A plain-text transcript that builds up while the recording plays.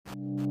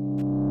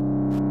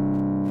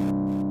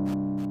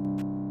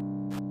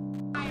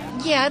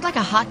Yeah, I'd like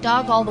a hot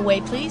dog all the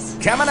way, please.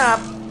 Coming up.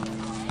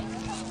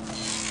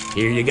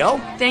 Here you go.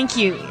 Thank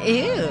you.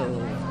 Ew.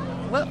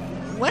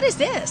 What is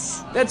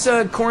this? That's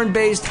a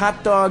corn-based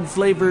hot dog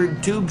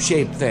flavored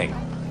tube-shaped thing.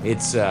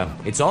 It's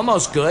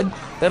almost good.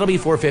 That'll be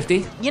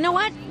 $4.50. You know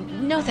what?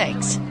 No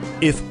thanks.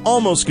 If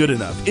almost good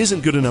enough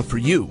isn't good enough for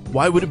you,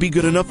 why would it be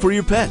good enough for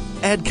your pet?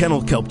 Add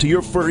kennel kelp to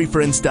your furry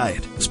friend's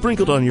diet.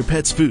 Sprinkled on your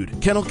pet's food,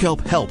 kennel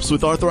kelp helps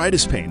with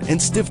arthritis pain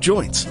and stiff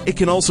joints. It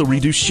can also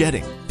reduce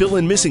shedding, fill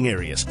in missing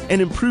areas,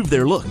 and improve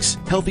their looks.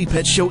 Healthy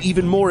pets show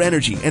even more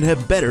energy and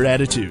have better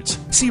attitudes.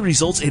 See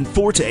results in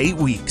 4 to 8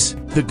 weeks.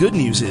 The good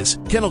news is,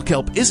 kennel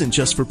kelp isn't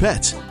just for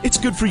pets. It's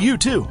good for you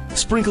too.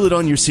 Sprinkle it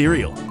on your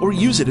cereal or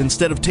use it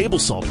instead of table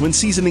salt when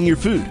seasoning your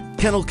food.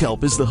 Kennel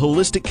kelp is the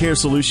holistic care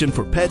solution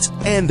for pets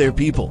and their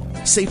people.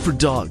 Safe for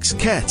dogs,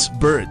 cats,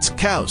 birds,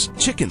 cows,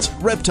 chickens,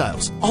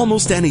 reptiles,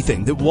 almost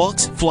anything that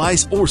walks,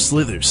 flies, or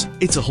slithers.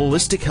 It's a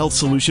holistic health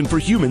solution for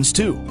humans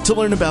too. To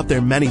learn about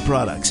their many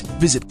products,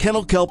 visit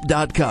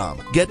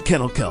kennelkelp.com. Get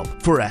Kennel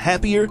Kelp for a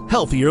happier,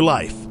 healthier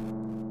life.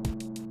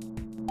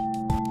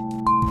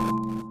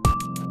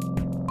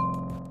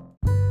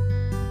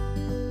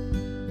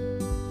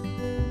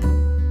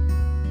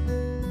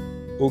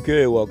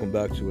 Okay, welcome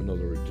back to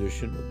another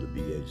edition of the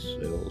BA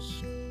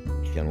Sales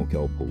Kennel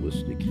Kelp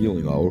Holistic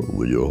Healing Hour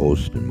with your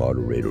host and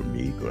moderator,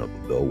 me,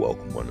 Grandpa Bill.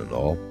 Welcome one and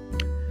all.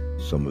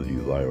 Some of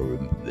you via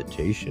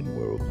invitation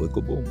where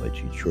applicable. My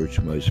two church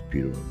mice,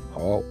 Peter and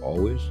Paul,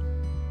 always.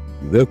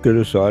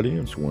 Ubiquitous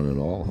audience, one and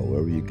all.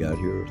 However you got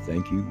here,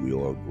 thank you. We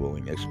are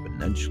growing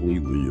exponentially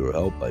with your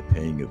help by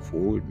paying it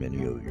forward.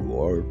 Many of you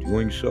are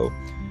doing so.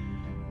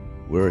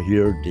 We're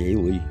here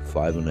daily,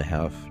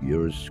 5.5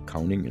 years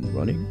counting and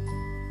running.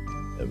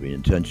 Every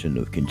intention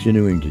of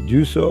continuing to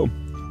do so.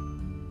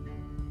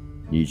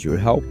 Needs your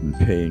help in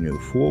paying it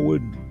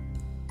forward.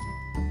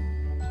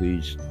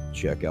 Please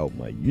check out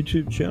my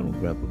YouTube channel,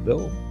 Grandpa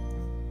Bill,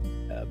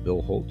 at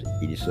Bill Holt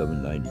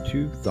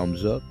 8792.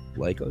 Thumbs up,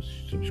 like us,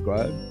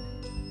 subscribe,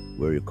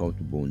 where you're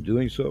comfortable in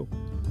doing so.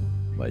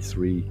 My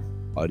 3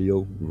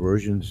 audio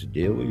versions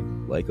daily.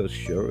 Like us,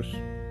 share us,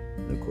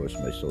 and of course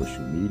my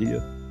social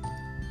media.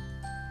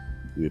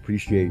 We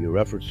appreciate your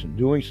efforts in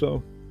doing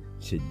so.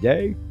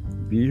 Today,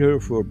 be here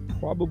for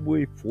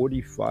probably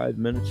 45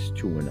 minutes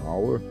to an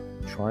hour,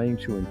 trying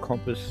to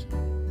encompass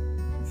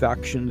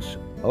factions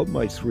of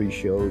my 3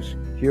 shows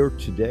here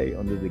today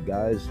under the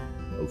guise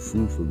of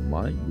Food for the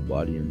Mind, the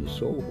Body and the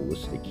Soul,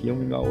 Holistic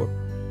Healing Hour.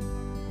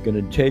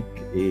 Going to take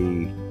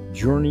a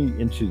journey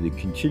into the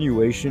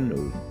continuation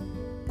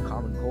of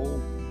common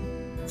cold,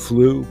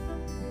 flu,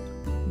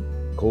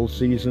 cold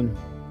season,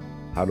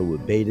 how to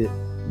abate it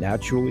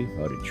naturally,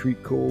 how to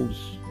treat colds,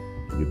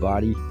 your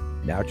body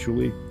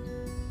naturally.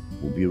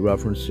 We'll be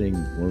referencing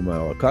one of my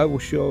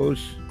archival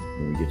shows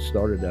when we get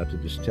started after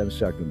this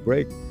 10-second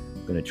break.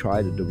 I'm going to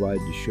try to divide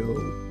the show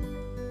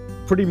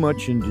pretty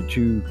much into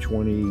 2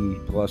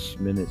 20-plus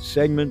minute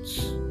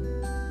segments,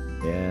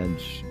 and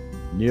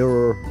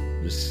nearer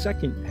the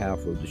second half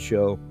of the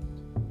show,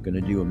 I'm going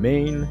to do a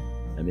main,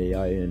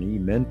 M-A-I-N-E,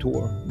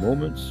 mentor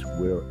moments,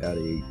 where at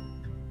a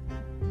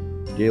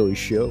daily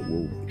show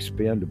we'll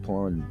expand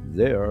upon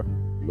there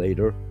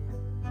later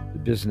the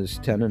business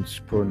tenets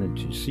pertinent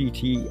to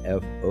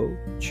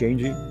CTFO,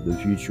 changing the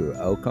future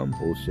outcome,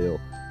 wholesale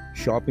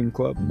shopping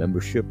club,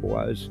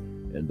 membership-wise,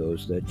 and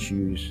those that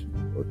choose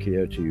or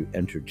care to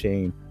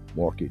entertain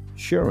market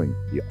sharing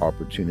the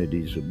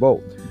opportunities of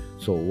both.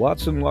 So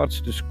lots and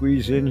lots to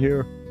squeeze in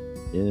here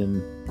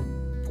in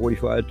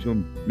 45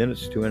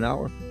 minutes to an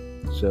hour.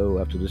 So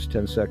after this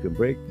 10-second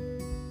break,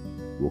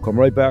 we'll come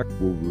right back.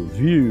 We'll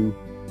review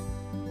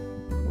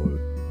an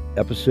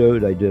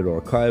episode I did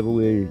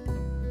archivally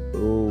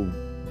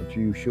a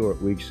few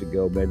short weeks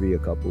ago, maybe a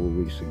couple of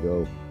weeks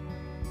ago,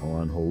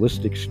 on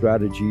holistic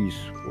strategies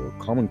for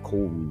common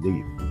cold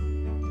relief.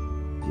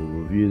 We'll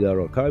review that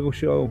archival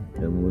show,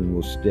 and then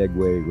we'll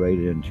segue right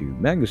into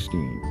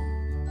mangosteen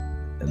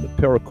and the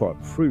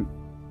pericarp fruit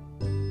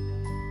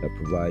that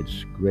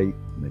provides great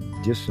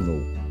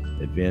medicinal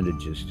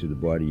advantages to the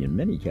body in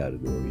many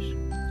categories.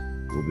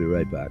 We'll be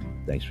right back.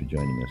 Thanks for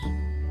joining us.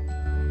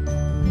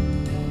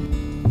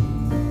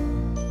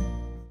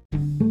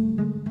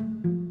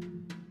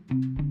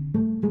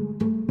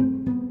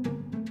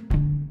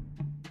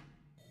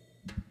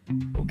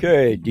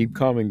 Okay, deep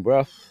calming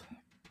breath.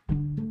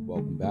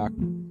 Welcome back.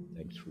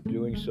 Thanks for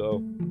doing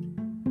so.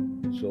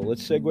 So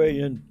let's segue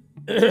in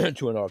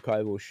to an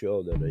archival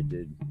show that I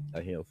did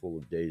a handful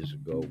of days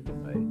ago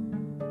when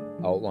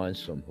I outlined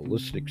some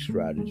holistic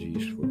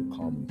strategies for the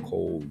common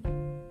cold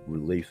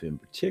relief, in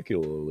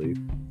particularly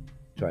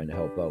trying to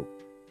help out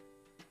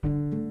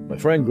my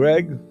friend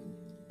Greg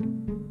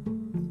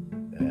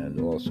and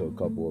also a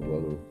couple of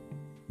other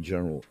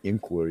general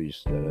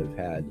inquiries that I've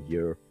had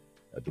here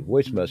at the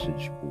voice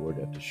message board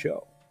at the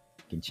show.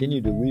 Continue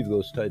to leave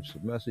those types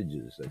of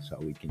messages. That's how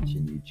we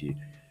continue to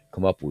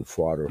come up with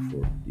fodder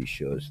for these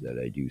shows that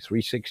I do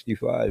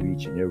 365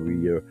 each and every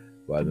year,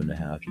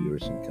 5.5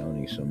 years and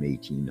counting, some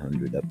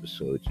 1,800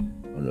 episodes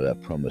under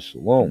that premise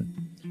alone,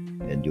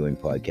 and doing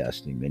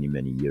podcasting many,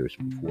 many years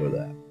before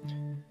that.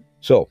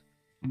 So,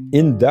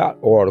 in that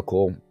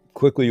article,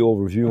 quickly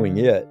overviewing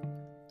it,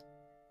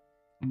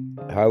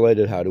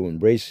 highlighted how to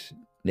embrace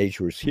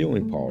nature's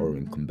healing power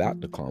and combat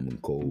the common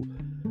cold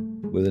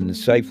with an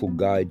insightful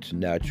guide to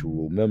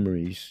natural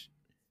memories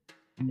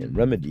and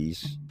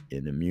remedies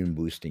and immune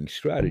boosting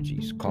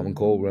strategies. Common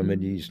cold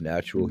remedies,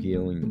 natural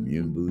healing,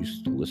 immune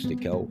boost,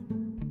 holistic health,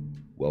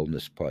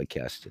 wellness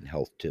podcast, and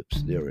health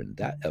tips there in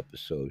that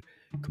episode.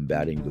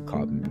 Combating the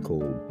common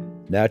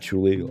cold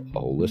naturally, a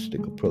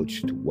holistic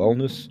approach to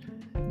wellness.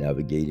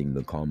 Navigating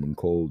the common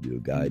cold, your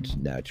guides,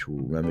 natural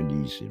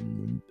remedies,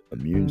 and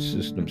immune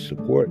system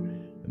support.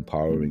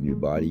 Empowering your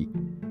body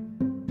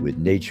with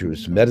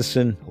nature's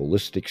medicine,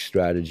 holistic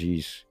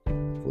strategies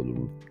for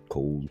the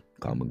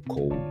common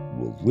cold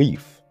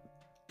relief.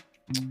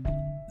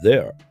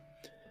 There.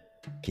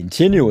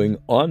 Continuing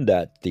on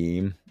that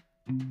theme,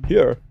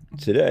 here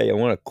today, I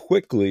want to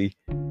quickly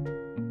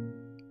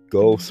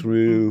go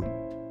through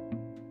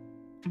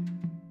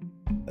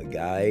a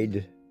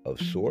guide of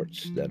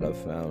sorts that I've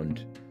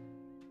found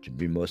to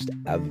be most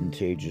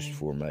advantageous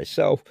for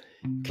myself,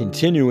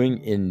 continuing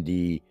in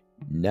the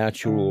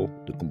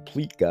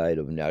complete guide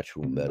of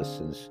natural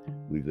medicines.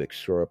 We've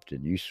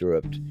excerpted and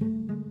usurped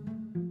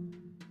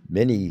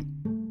many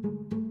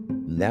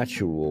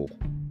natural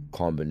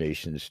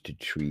combinations to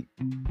treat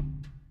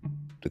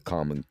the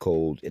common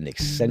cold and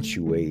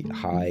accentuate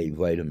high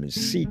vitamin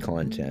C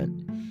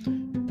content.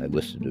 I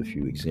listed a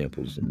few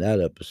examples in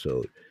that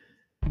episode.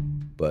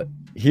 But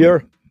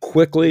here,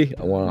 quickly,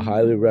 I want to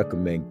highly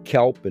recommend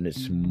kelp and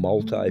its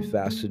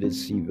multifaceted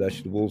sea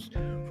vegetables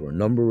for a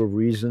number of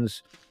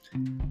reasons.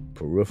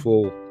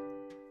 Peripheral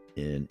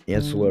and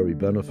ancillary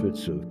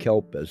benefits of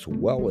kelp, as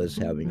well as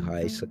having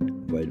high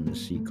vitamin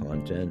C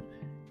content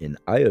and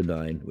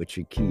iodine, which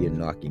are key in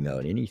knocking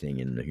out anything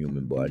in the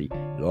human body.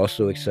 It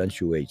also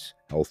accentuates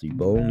healthy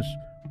bones,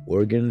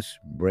 organs,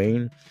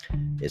 brain.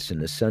 It's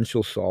an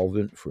essential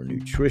solvent for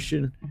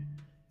nutrition.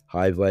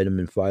 High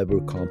vitamin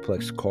fiber,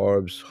 complex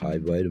carbs, high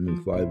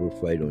vitamin fiber,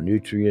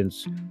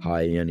 phytonutrients,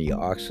 high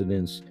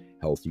antioxidants,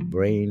 healthy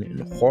brain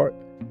and heart,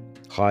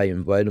 high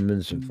in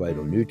vitamins and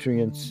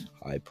phytonutrients,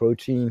 high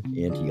protein,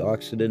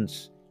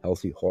 antioxidants,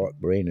 healthy heart,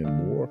 brain,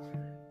 and more.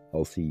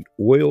 Healthy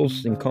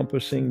oils,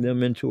 encompassing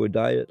them into a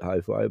diet,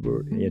 high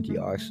fiber,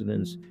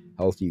 antioxidants,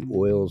 healthy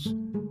oils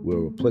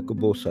where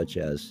applicable, such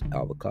as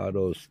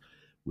avocados,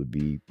 would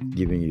be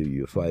giving you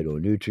your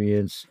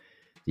phytonutrients.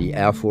 The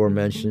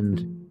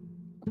aforementioned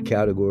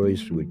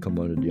categories would come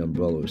under the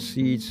umbrella of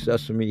seeds,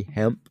 sesame,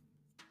 hemp,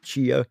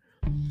 chia,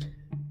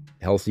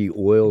 healthy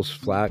oils,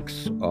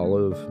 flax,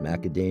 olive,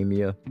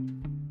 macadamia,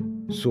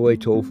 soy,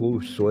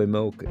 tofu, soy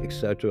milk,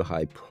 etc.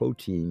 High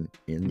protein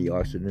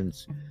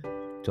antioxidants.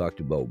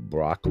 Talked about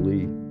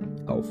broccoli,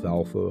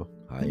 alfalfa,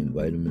 high in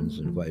vitamins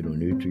and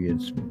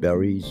phytonutrients,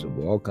 berries of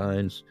all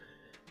kinds,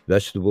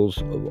 vegetables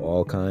of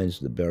all kinds.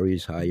 The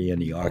berries, high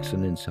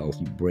antioxidants,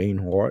 healthy brain,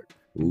 heart,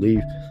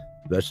 relief.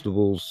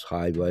 Vegetables,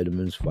 high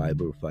vitamins,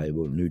 fiber,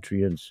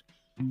 phytonutrients.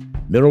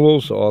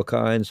 Minerals, all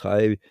kinds,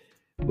 high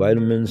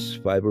vitamins,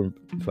 fiber,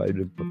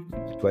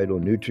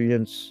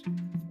 phytonutrients.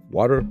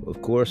 Water,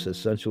 of course,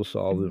 essential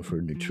solvent for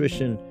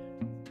nutrition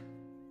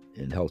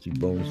and healthy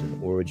bones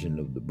and origin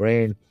of the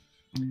brain.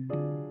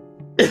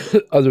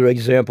 Other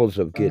examples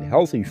of good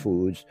healthy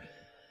foods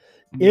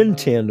in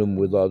tandem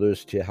with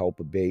others to help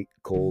abate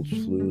colds,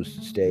 flus,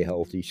 stay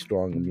healthy,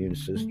 strong immune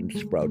system: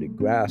 sprouted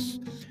grass,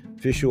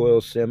 fish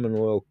oil, salmon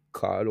oil,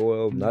 cod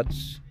oil,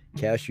 nuts,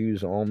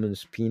 cashews,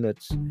 almonds,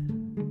 peanuts,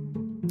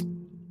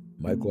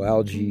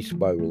 microalgae,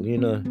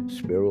 spirulina,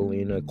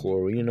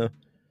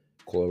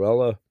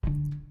 chlorella,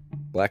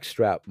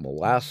 blackstrap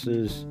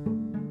molasses,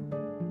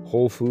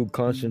 whole food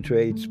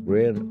concentrates,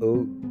 bran,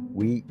 oat,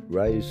 wheat,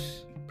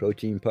 rice,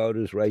 protein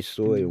powders, rice,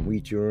 soy, and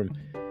wheat germ,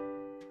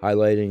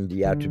 highlighting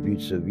the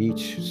attributes of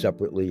each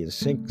separately and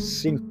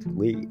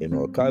succinctly in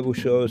archival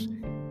shows.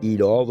 Eat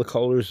all the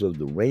colors of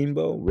the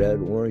rainbow: red,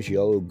 orange,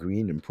 yellow,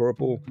 green, and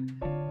purple.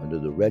 Under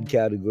the red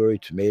category,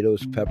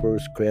 tomatoes,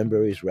 peppers,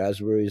 cranberries,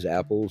 raspberries,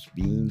 apples,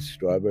 beans,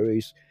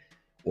 strawberries.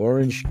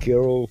 Orange,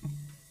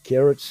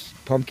 carrots,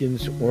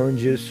 pumpkins,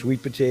 oranges,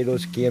 sweet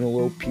potatoes,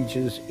 cantaloupe,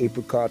 peaches,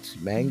 apricots,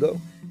 mango.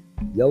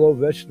 Yellow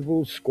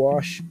vegetables: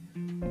 squash,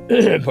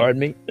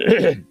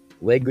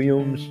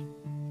 legumes,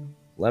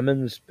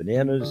 lemons,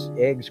 bananas,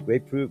 eggs,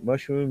 grapefruit,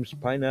 mushrooms,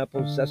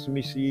 pineapples,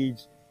 sesame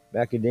seeds,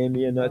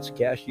 macadamia nuts,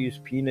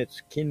 cashews,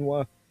 peanuts,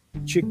 quinoa,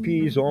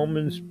 chickpeas,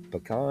 almonds,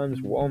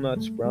 pecans,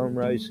 walnuts, brown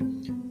rice,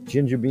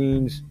 ginger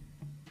beans,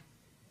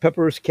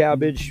 peppers,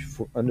 cabbage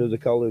under the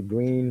color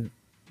green,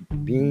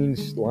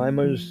 beans,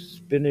 limas,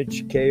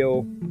 spinach,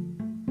 kale,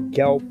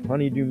 kelp,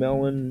 honeydew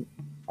melon,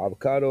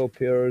 avocado,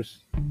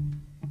 pears,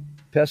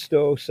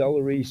 pesto,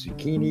 celery,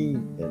 zucchini,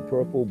 and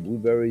purple,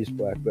 blueberries,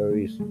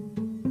 blackberries,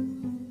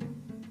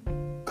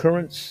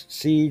 currants,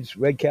 seeds,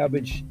 red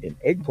cabbage, and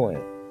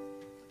eggplant.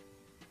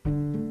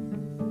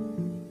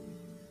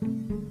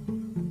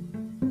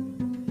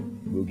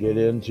 We'll get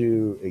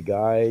into a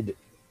guide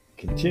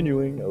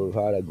continuing of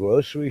how to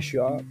grocery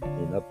shop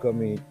in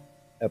upcoming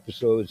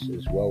episodes,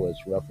 as well as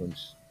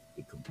reference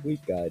the complete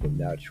guide of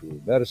natural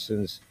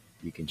medicines.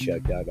 You can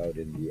check that out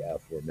in the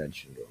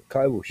aforementioned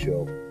archival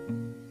show.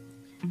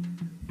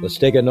 Let's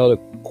take another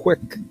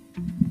quick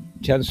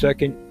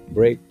 10-second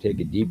break. Take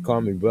a deep,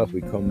 calming breath.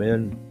 We come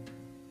in,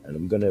 and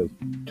I'm going to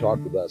talk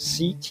about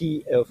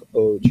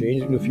CTFO,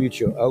 Changing the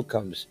Future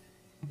Outcomes,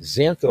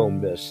 Xantho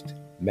Mist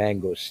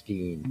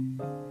Mangosteen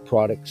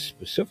product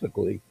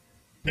specifically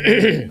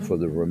for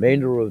the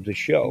remainder of the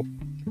show,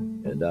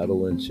 and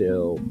that'll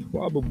entail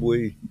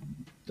probably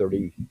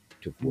 30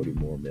 to 40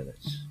 more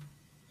minutes.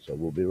 So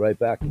we'll be right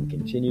back and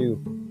continue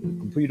with a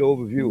complete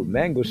overview of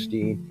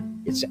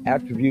mangosteen, its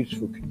attributes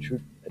for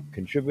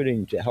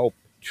contributing to help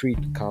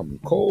treat the common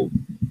cold,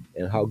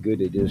 and how good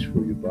it is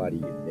for your body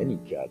in many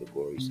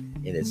categories,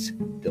 and its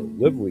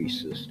delivery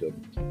system,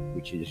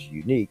 which is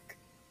unique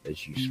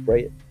as you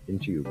spray it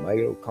into your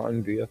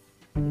mitochondria,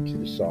 into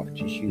the soft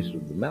tissues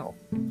of the mouth,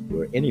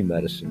 where any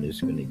medicine is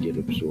going to get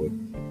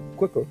absorbed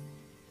quicker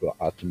for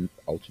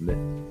ultimate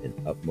and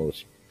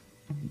utmost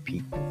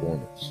peak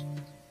performance.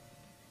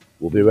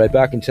 We'll be right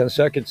back in 10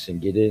 seconds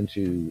and get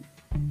into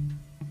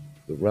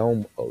the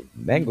realm of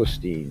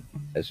mangosteen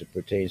as it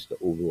pertains to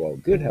overall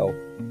good health,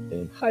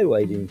 and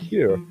highlighting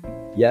here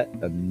yet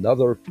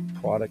another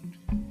product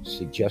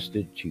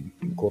suggested to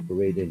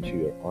incorporate into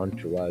your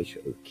entourage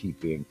of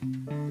keeping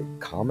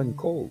the common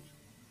cold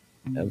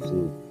and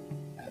flu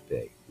at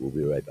bay. We'll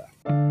be right back.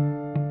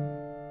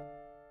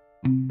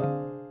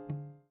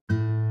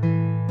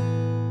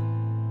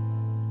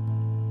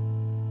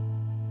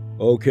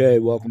 Okay,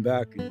 welcome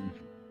back. And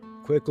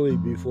quickly,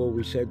 before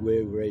we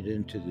segue right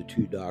into the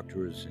two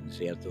doctors and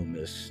Xantho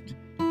Mist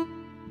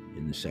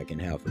in the second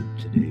half of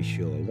today's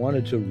show, I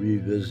wanted to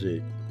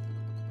revisit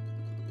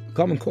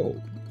common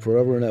cold,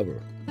 forever and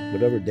ever,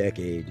 whatever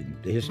decade in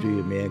the history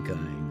of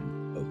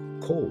mankind of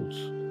colds.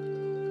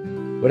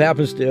 What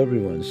happens to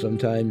everyone,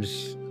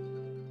 sometimes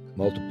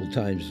multiple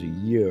times a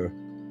year,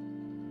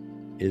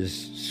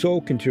 is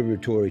so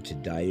contributory to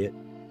diet,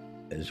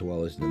 as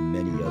well as the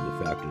many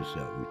other factors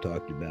that we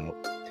talked about.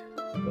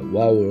 But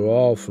while we're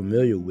all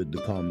familiar with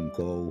the common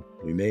cold,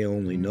 we may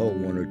only know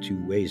one or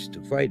two ways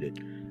to fight it,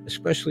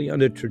 especially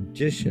under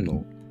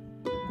traditional,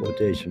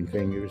 quotation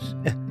fingers,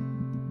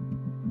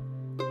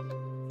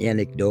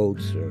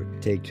 anecdotes, or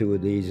take two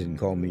of these and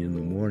call me in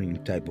the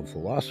morning type of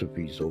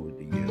philosophies over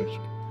the years.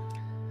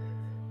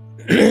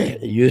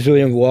 It usually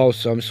involves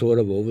some sort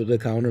of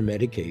over-the-counter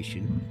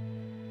medication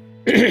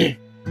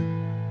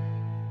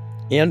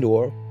and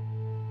or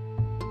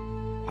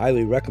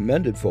highly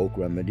recommended folk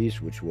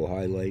remedies, which we'll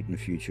highlight in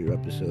future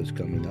episodes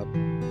coming up,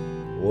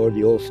 or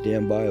the old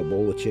standby, a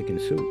bowl of chicken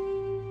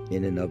soup.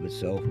 In and of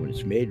itself, when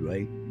it's made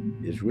right,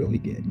 is really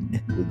good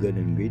with good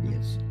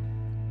ingredients.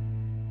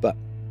 But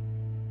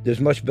there's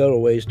much better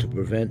ways to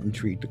prevent and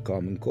treat the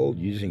common cold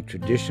using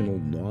traditional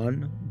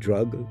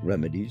non-drug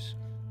remedies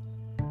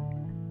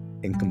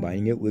and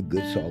combining it with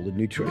good solid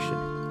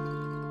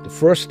nutrition. The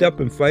first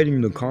step in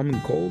fighting the common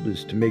cold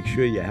is to make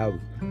sure you have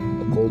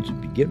a cold to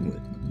begin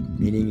with,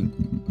 meaning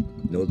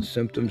know the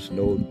symptoms,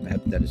 know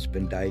that it's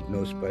been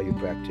diagnosed by your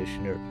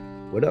practitioner,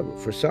 whatever.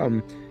 For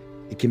some,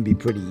 it can be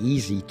pretty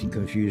easy to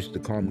confuse the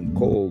common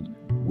cold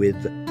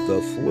with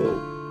the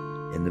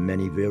flu and the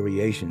many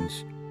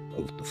variations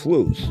of the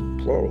flus,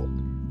 plural,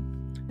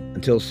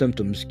 until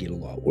symptoms get a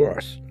lot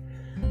worse.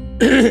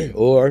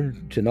 Or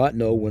to not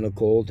know when a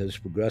cold has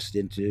progressed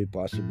into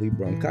possibly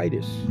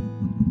bronchitis.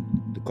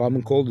 The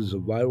common cold is a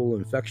viral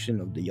infection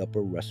of the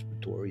upper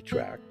respiratory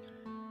tract,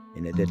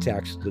 and it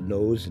attacks the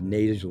nose and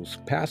nasal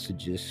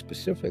passages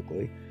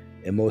specifically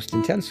and most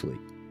intensely.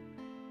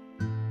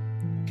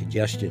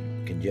 Congestion,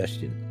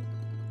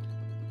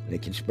 and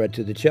it can spread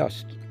to the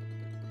chest.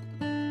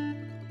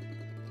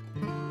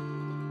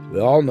 We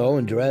all know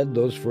and dread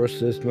those first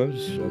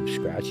symptoms of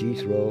scratchy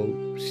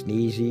throat,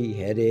 sneezy,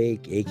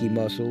 headache, achy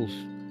muscles,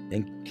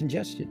 and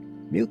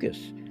congestion,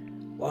 mucus.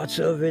 Lots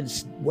of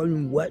it's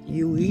when what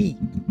you eat.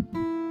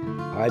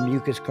 High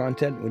mucus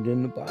content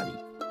within the body.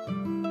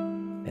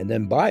 And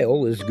then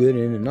bile is good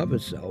in and of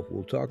itself.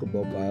 We'll talk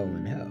about bile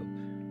and have.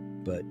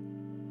 But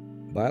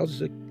bile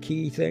is a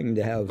key thing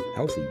to have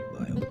healthy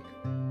bile.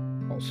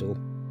 Also,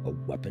 a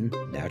weapon,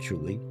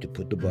 naturally, to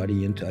put the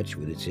body in touch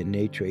with its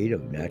innate trait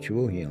of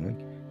natural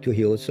healing to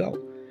heal itself.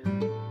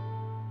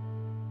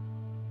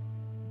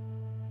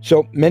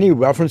 So many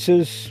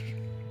references,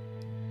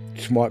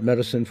 smart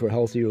medicine for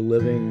healthier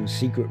living,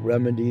 secret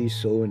remedies,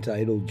 so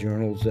entitled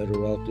journals that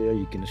are out there.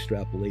 You can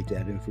extrapolate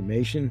that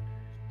information.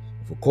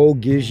 If a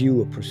cold gives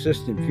you a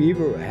persistent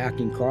fever, a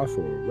hacking cough,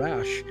 or a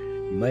rash,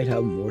 you might have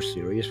a more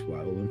serious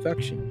viral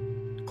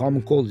infection. The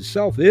common cold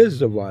itself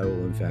is a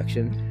viral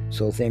infection,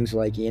 so things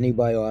like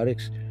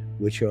antibiotics,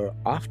 which are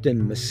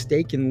often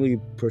mistakenly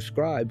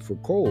prescribed for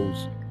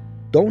colds,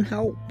 don't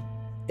help,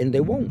 and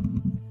they won't.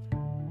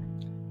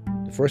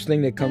 The first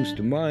thing that comes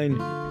to mind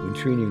when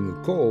treating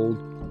a cold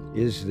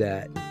is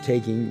that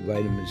taking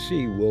vitamin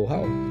C will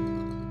help.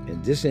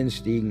 And this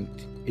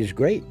instinct is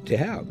great to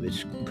have.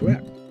 It's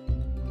correct.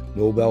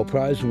 Nobel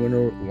Prize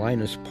winner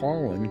Linus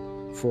Pauling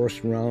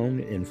first round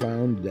and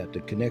found that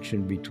the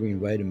connection between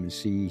vitamin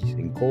C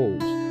and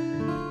colds.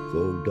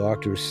 Though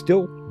doctors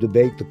still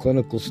debate the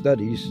clinical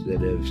studies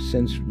that have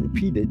since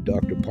repeated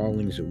Dr.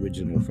 Pauling's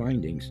original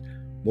findings,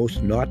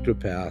 most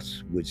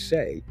naturopaths would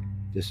say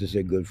this is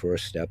a good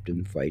first step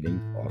in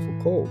fighting off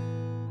a cold.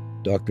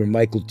 Dr.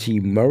 Michael T.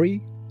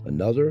 Murray,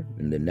 another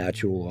in the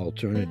Natural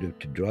Alternative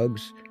to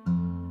Drugs,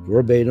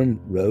 verbatim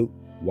wrote,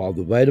 while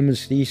the vitamin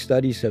C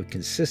studies have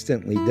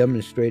consistently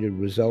demonstrated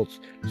results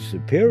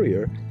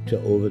superior to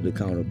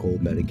over-the-counter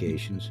cold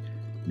medications,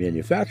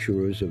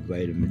 manufacturers of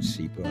vitamin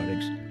C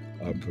products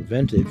are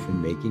prevented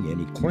from making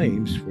any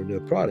claims for their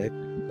product,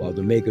 while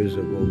the makers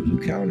of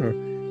over-the-counter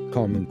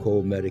common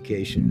cold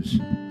medications,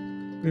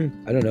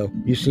 I don't know,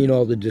 you've seen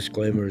all the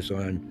disclaimers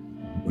on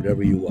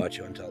whatever you watch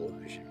on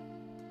television.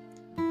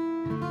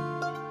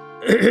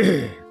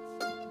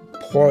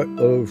 Part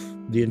of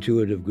the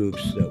intuitive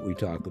groups that we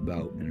talk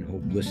about in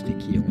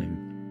holistic healing,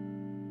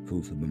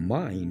 food for the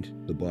mind,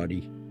 the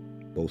body,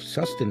 both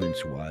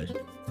sustenance-wise,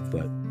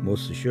 but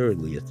most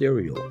assuredly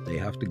ethereal. They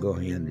have to go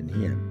hand in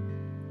hand.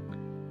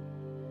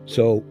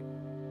 So,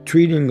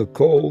 treating a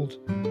cold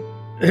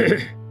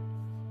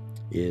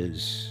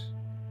is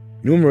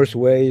numerous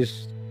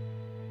ways,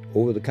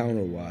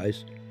 over-the-counter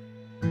wise,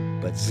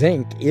 but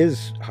zinc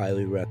is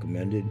highly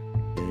recommended,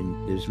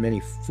 and there's many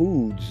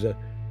foods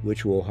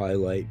which we'll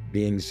highlight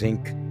being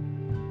zinc.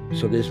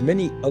 So there's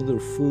many other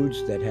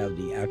foods that have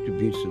the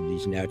attributes of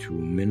these natural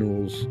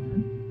minerals,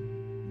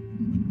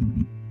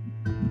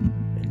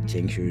 and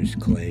tinctures,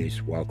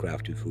 clays,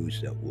 well-crafted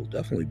foods that we'll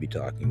definitely be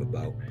talking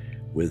about,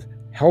 with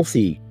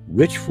healthy,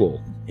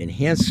 ritual,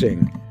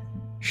 enhancing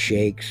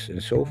shakes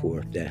and so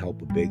forth that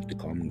help abate the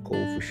common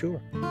cold for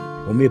sure.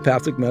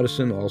 Homeopathic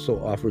medicine also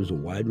offers a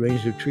wide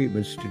range of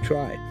treatments to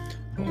try.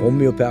 A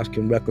homeopath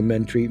can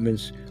recommend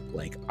treatments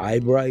like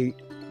eyebright,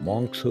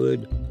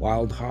 monkshood,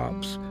 wild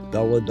hops,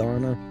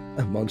 belladonna,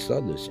 amongst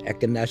others,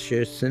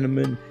 echinacea,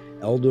 cinnamon,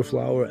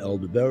 elderflower,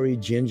 elderberry,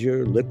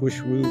 ginger,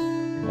 licorice root,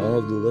 all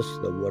of the list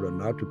of what a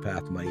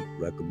naturopath might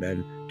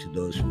recommend to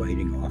those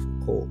fighting off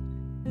a cold.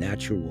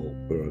 Natural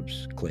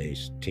herbs,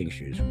 clays,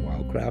 tinctures,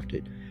 well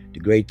crafted. The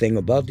great thing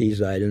about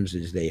these items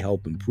is they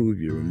help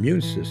improve your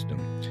immune system,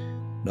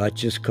 not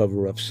just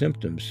cover up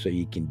symptoms, so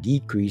you can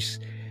decrease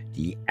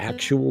the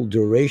actual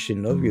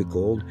duration of your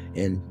cold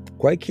and,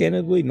 quite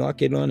candidly,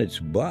 knock it on its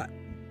butt.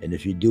 And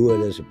if you do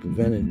it as a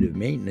preventative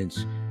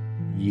maintenance,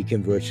 you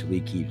can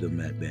virtually keep them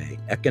at bay.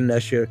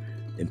 Echinacea,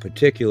 in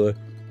particular,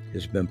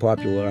 has been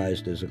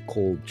popularized as a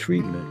cold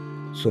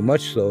treatment, so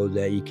much so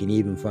that you can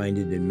even find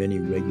it in many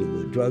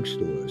regular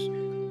drugstores.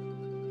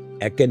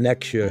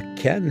 Echinacea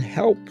can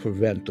help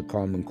prevent the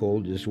common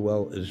cold as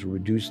well as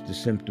reduce the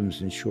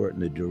symptoms and shorten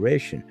the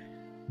duration,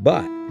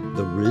 but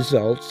the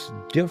results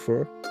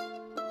differ,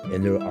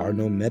 and there are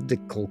no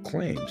medical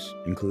claims,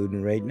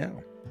 including right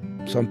now.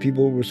 Some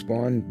people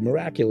respond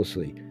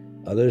miraculously,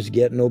 others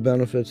get no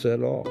benefits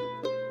at all.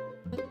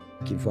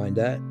 You can find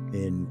that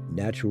in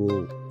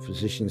natural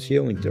physicians'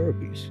 healing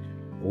therapies.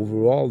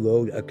 Overall,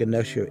 though,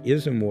 echinacea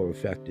is more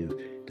effective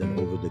than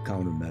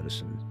over-the-counter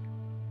medicine,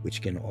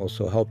 which can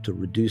also help to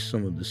reduce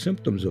some of the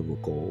symptoms of a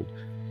cold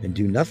and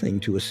do nothing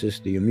to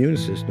assist the immune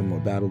system or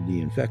battle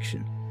the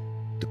infection.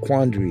 The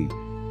quandary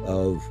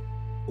of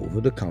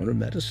over-the-counter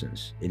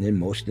medicines, and in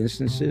most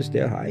instances,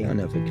 they're high on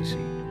efficacy.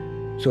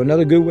 So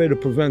another good way to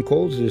prevent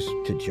colds is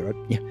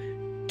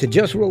to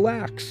just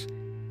relax.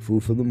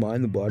 Food for the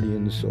mind, the body,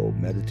 and the soul.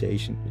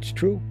 Meditation. It's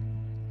true.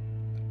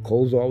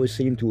 Colds always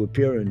seem to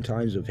appear in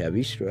times of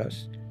heavy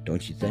stress,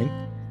 don't you think?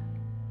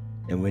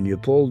 And when you're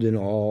pulled in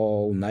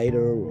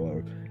all-nighter,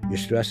 or you're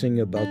stressing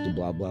about the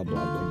blah, blah,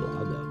 blah, blah,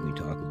 blah that we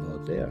talk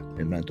about there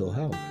in mental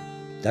health.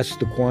 That's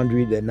the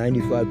quandary that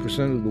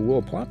 95% of the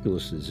world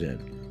populace is in.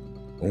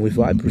 Only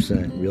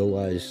 5%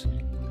 realize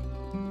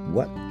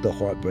what the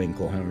heart-brain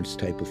coherence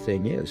type of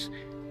thing is.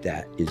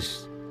 That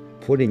is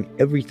putting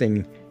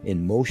everything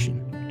in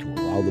motion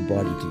to allow the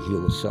body to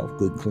heal itself.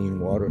 Good, clean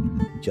water,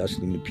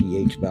 adjusting the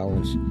pH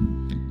balance.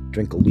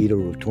 Drink a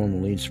liter of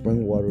tourmaline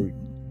spring water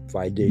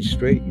 5 days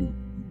straight. You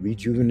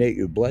rejuvenate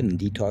your blood and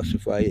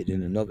detoxify it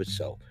in and of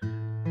itself.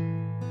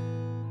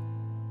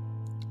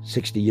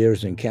 60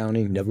 years and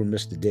counting, never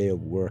missed a day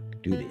of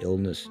work due to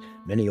illness.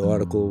 Many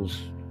articles,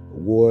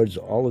 awards,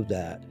 all of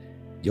that.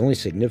 The only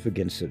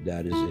significance of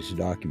that is it's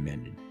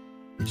documented.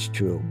 It's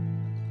true.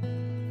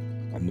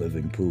 I'm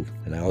living proof.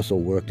 And I also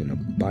worked in a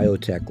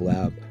biotech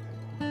lab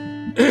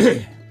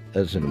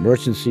as an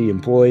emergency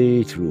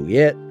employee through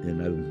it,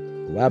 and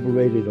I've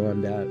elaborated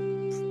on that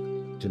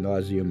to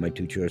nauseam. My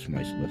 2 church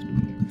mice left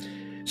me.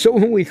 So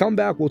when we come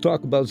back, we'll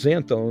talk about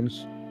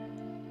xanthones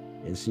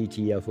and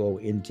CTFO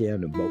in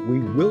tandem, but we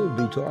will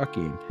be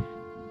talking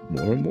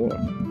more and more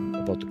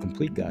about the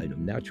complete guide of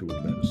natural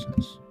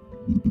medicines,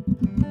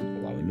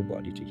 allowing the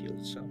body to heal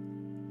itself.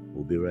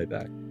 We'll be right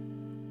back.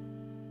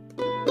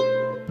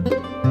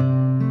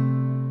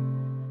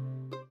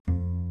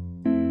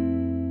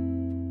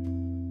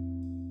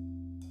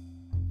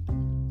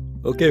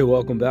 Okay,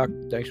 welcome back.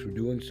 Thanks for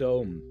doing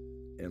so.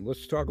 and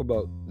let's talk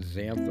about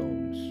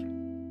xanthones.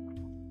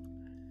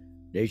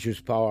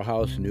 Nature's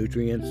powerhouse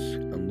nutrients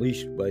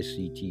unleashed by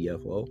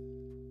CTFO.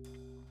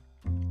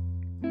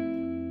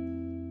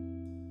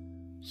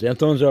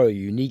 Xanthones are a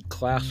unique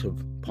class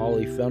of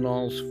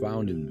polyphenols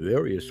found in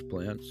various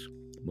plants,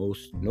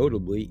 most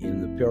notably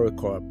in the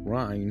pericarp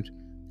rind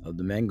of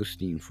the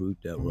mangosteen fruit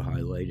that we're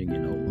highlighting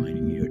and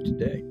outlining here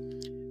today.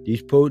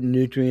 These potent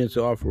nutrients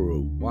offer a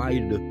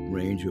wide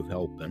range of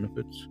health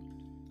benefits,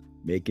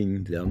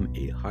 making them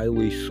a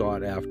highly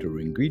sought-after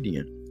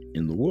ingredient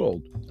in the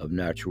world of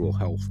natural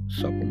health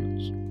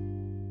supplements.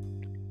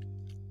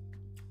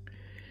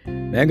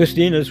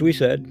 Mangosteen, as we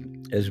said,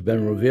 has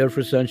been revered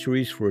for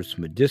centuries for its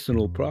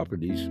medicinal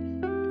properties,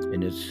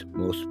 and its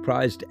most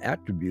prized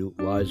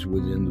attribute lies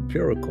within the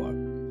pericarp.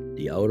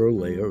 The outer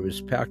layer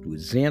is packed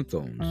with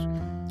xanthones,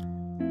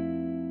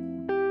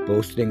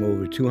 boasting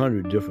over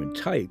 200 different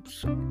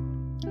types,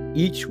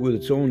 each with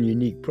its own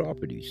unique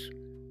properties.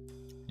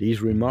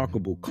 These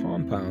remarkable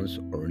compounds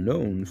are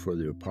known for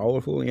their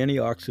powerful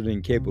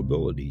antioxidant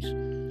capabilities.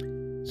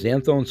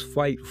 Xanthones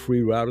fight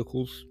free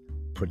radicals,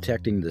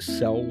 protecting the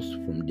cells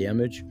from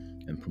damage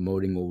and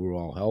promoting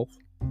overall health.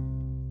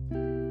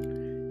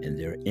 And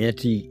their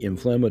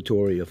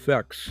anti-inflammatory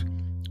effects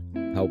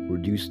help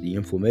reduce the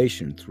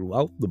inflammation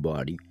throughout the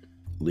body,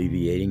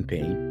 alleviating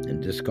pain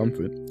and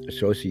discomfort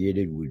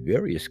associated with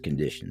various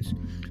conditions.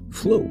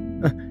 Flu,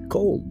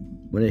 cold,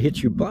 when it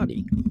hits your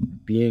body,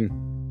 being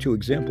two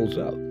examples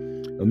of.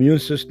 Immune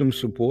system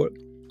support.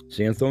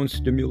 Xanthones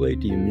stimulate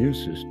the immune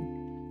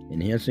system,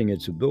 enhancing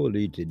its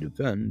ability to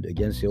defend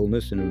against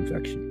illness and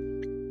infection.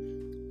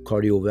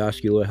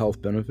 Cardiovascular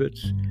health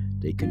benefits.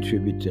 They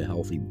contribute to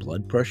healthy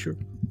blood pressure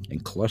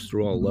and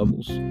cholesterol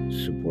levels,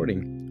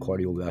 supporting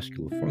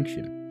cardiovascular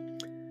function.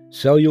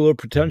 Cellular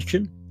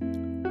protection.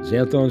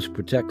 Xanthones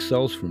protect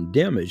cells from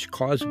damage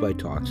caused by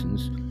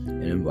toxins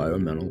and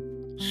environmental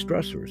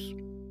stressors.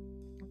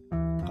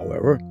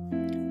 However,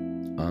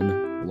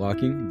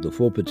 unlocking the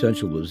full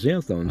potential of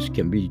xanthones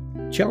can be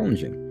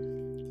challenging.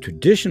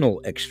 Traditional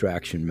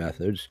extraction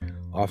methods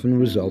often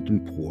result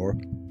in poor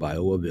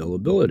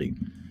bioavailability.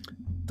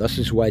 This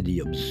is why the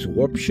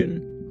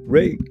absorption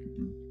rate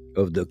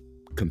of the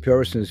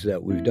comparisons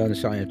that we've done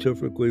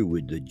scientifically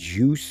with the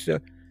juice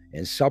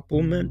and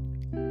supplement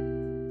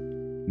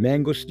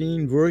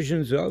mangosteen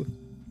versions of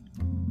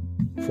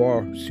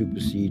far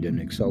supersede and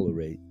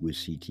accelerate with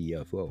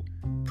CTFO.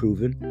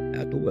 Proven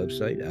at the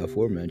website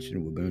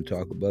aforementioned. We're going to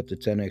talk about the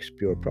 10x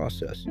Pure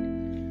process.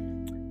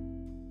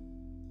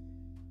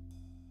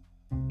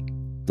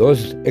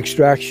 Those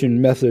extraction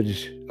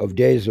methods of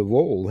days of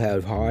old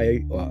have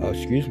very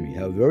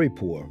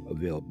poor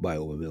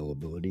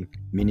bioavailability,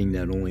 meaning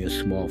that only a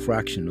small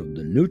fraction of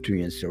the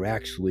nutrients are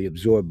actually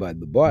absorbed by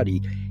the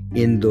body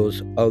in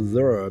those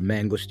other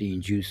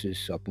mangosteen juices,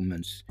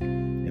 supplements,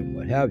 and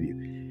what have you.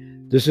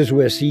 This is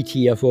where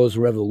CTFO's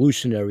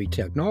revolutionary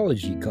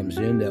technology comes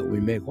in that we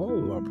make all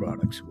of our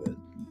products with.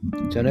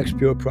 10x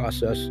Pure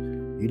process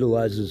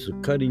utilizes a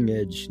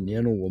cutting-edge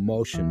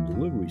nano-emulsion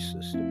delivery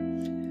system.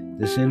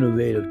 This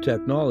innovative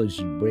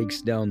technology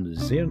breaks down the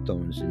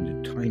xanthones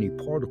into tiny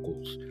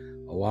particles,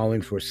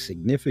 allowing for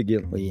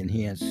significantly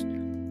enhanced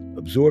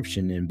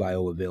absorption and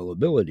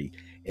bioavailability.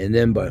 And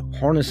then by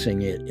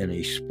harnessing it in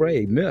a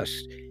spray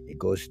mist, it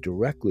goes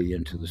directly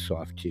into the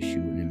soft tissue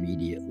and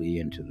immediately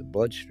into the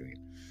bloodstream.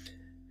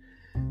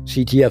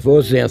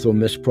 CTFO's Xantho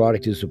Mist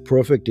product is a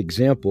perfect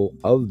example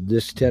of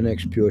this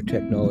 10x Pure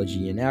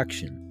technology in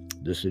action.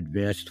 This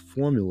advanced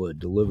formula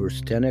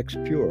delivers 10x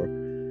Pure,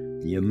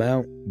 the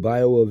amount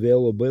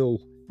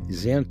bioavailable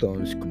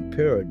xanthones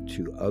compared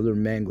to other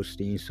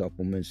mangosteen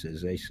supplements,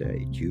 as they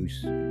say,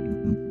 juice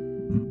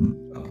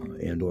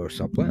and or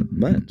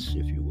supplements,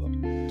 if you will.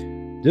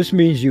 This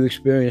means you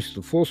experience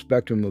the full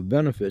spectrum of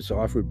benefits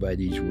offered by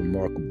these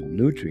remarkable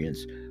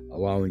nutrients,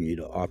 allowing you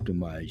to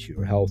optimize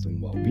your health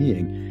and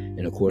well-being.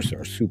 And of course,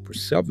 our Super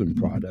 7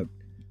 product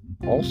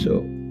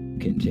also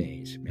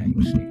contains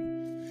mangosteen,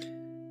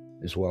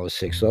 as well as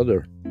 6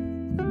 other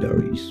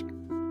berries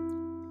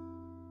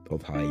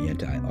of high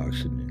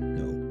antioxidant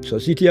note. So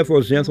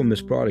CTFO's Xantho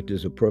Mist product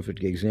is a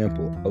perfect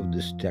example of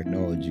this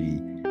technology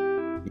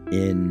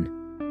in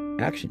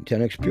action.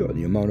 10x Pure,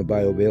 the amount of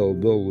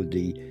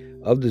bioavailability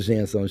of the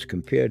xanthones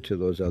compared to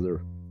those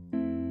other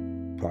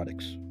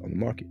products on the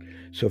market.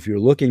 So if you're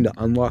looking to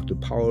unlock the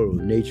power of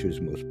nature's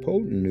most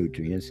potent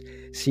nutrients,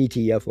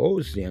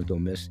 CTFO's Xantho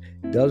Mist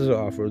does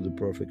offer the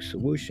perfect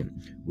solution.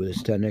 With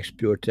its 10x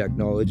Pure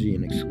technology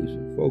and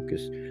exclusive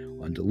focus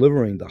on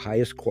delivering the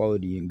highest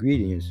quality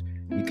ingredients,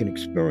 you can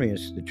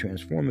experience the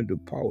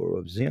transformative power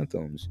of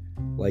xanthones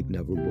like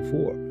never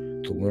before.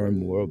 To learn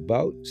more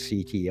about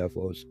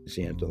CTFO's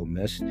Xantho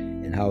Mist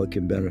and how it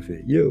can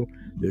benefit you,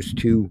 there's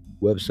 2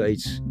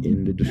 websites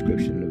in the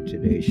description of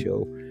today's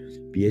show.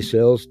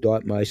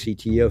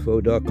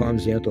 basales.myctfo.com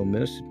Xantho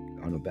Mist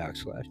on a /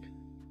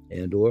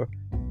 and or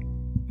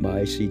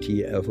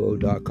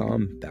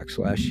myctfo.com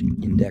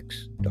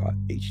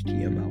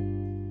 /index.html.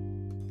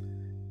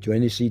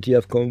 Join the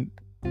CTFO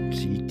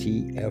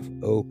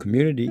CTFO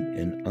community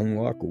and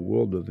unlock a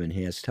world of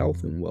enhanced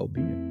health and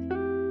well-being.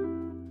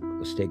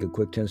 Let's take a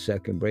quick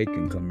 10-second break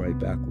and come right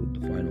back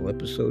with the final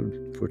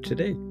episode for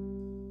today.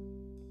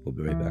 We'll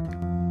be right back.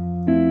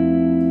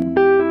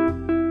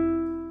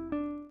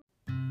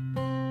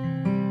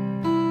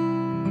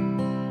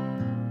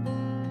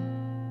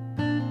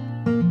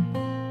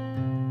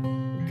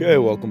 Okay,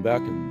 welcome back,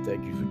 and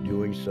thank you for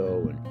doing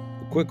so. And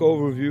a quick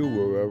overview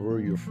wherever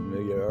your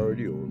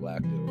familiarity or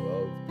lack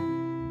thereof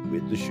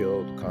with the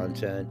show, the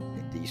content,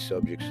 and these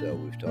subjects that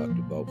we've talked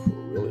about for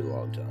a really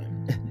long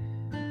time,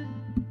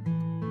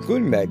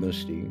 including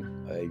mangosteen.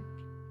 I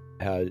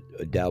had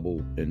a dabble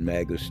in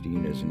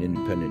mangosteen as an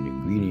independent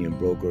ingredient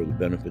broker, the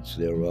benefits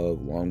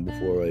thereof, long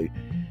before I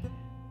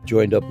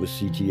joined up with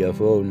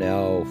CTFO,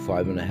 now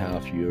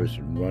 5.5 years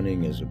and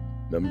running as a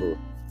member,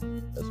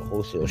 as a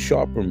wholesale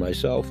shopper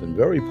myself, and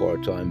very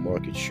part-time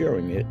market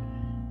sharing it,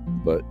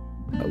 but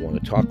I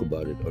want to talk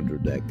about it under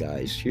that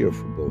guise here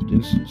for both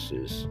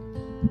instances.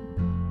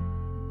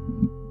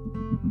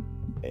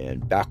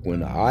 And back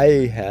when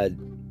I had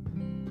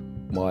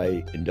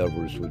my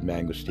endeavors with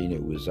mangosteen,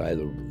 it was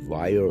either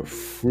via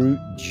fruit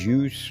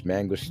juice,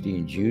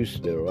 mangosteen juice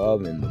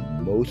thereof in the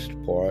most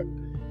part,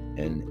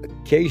 and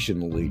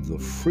occasionally the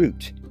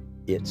fruit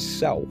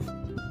itself,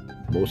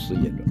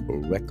 mostly in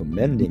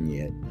recommending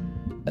it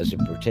as it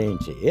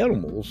pertained to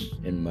animals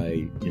in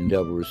my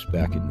endeavors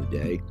back in the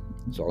day.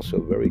 It's also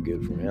very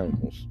good for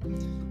animals.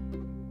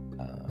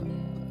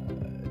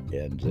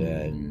 And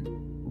then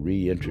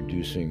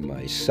reintroducing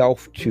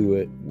myself to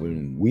it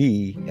when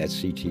we at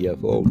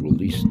CTFO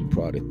released the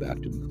product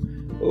back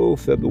to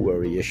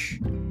February-ish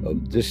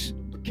of this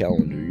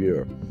calendar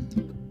year.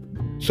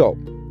 So,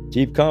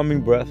 deep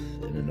calming breath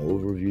and an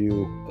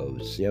overview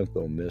of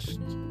Xantho Mist.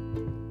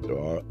 There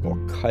are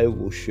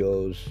archival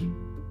shows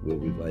where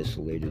we've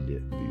isolated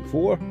it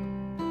before.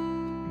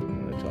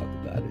 I'm going to talk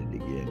about it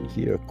again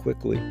here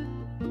quickly.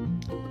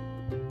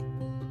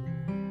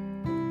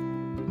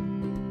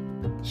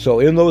 So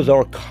in those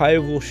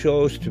archival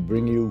shows, to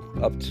bring you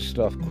up to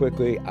stuff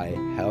quickly, I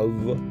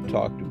have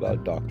talked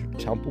about Dr.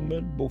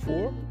 Templeman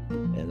before,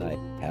 and I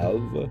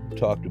have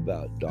talked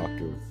about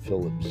Dr.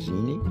 Philip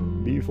Zini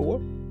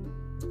before.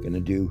 Going to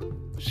do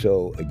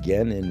so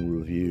again in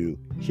review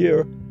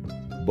here.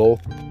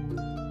 Both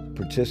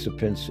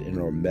participants in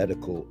our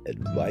medical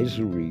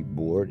advisory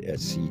board at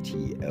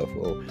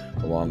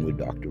CTFO, along with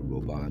Dr.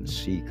 Roban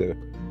Seeker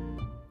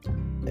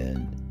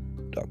and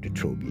Dr.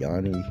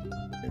 Trobiani,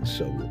 and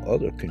several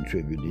other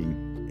contributing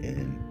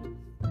and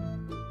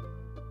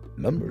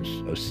members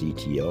of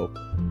CTFO,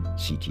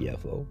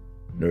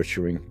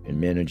 nurturing and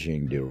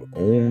managing their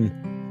own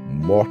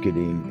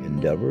marketing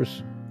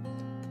endeavors,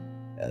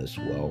 as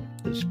well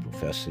as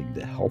professing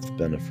the health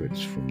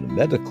benefits from the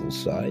medical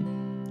side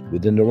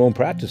within their own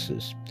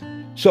practices.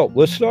 So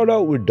let's start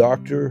out with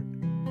Dr.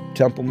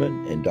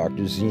 Templeman and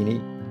Dr. Zini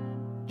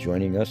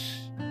joining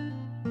us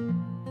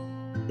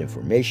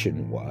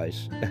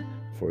information-wise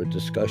for a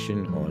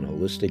discussion on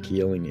holistic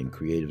healing and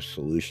creative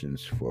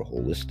solutions for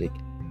holistic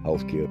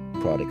healthcare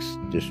products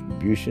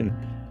distribution,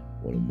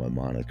 one of my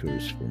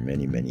monikers for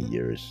many, many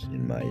years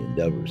in my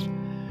endeavors.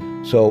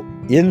 So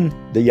in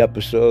the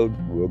episode,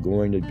 we're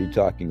going to be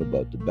talking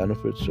about the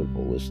benefits of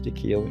holistic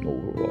healing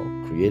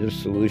overall, creative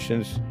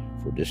solutions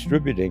for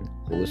distributing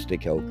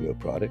holistic healthcare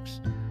products,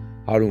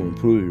 how to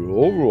improve your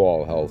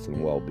overall health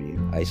and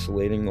well-being,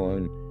 isolating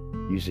on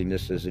using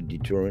this as a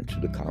deterrent to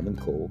the common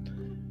cold.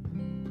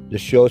 This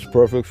show is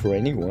perfect for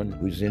anyone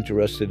who's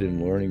interested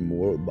in learning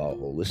more about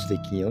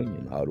holistic healing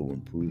and how to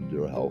improve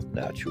their health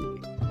naturally.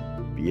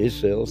 BA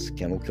Sales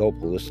Kennel Kelp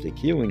Holistic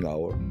Healing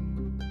Hour,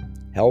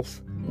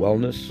 health,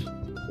 wellness,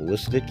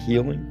 holistic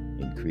healing,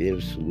 and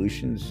creative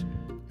solutions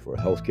for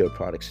healthcare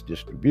products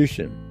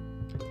distribution.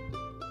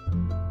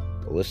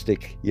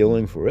 Holistic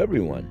healing for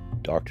everyone.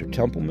 Dr.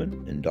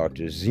 Templeman and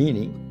Dr.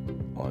 Zini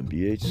on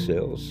BH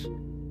Sales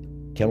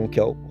Kennel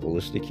Kelp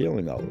Holistic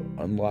Healing Hour,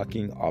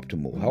 unlocking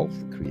optimal health,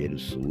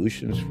 creative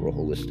solutions for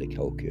holistic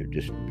healthcare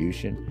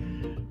distribution.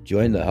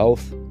 Join the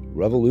health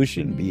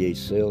revolution. BH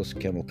Sales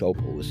Kennel Kelp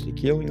Holistic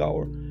Healing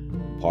Hour,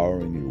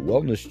 empowering your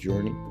wellness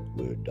journey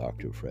with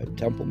Dr. Fred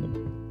Templeman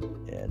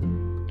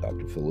and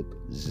Dr. Philip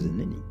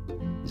Zini.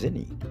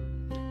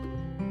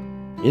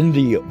 In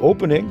the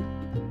opening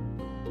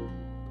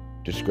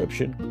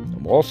description,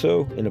 I'm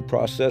also in the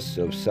process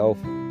of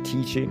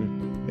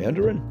self-teaching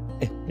Mandarin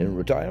in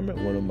retirement,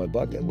 one of my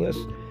bucket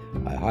lists.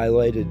 I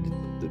highlighted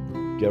the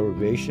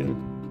derivation,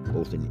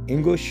 both in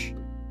English,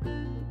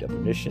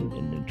 definition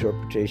and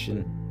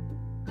interpretation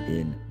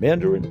in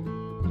Mandarin,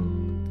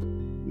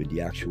 with the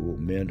actual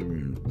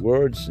Mandarin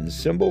words and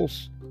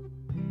symbols.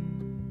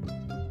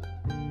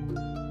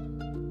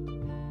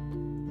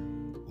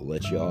 We'll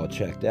let you all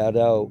check that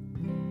out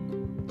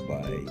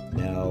by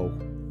now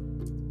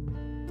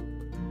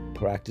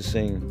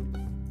practicing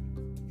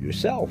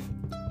yourself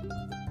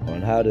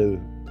on how to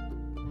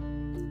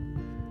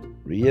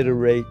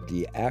reiterate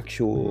the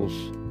actuals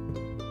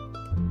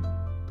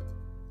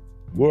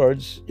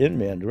words in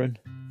Mandarin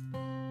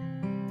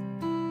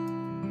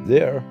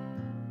there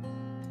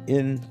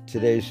in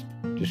today's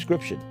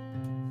description.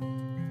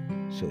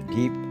 So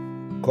deep,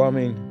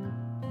 calming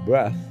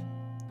breath.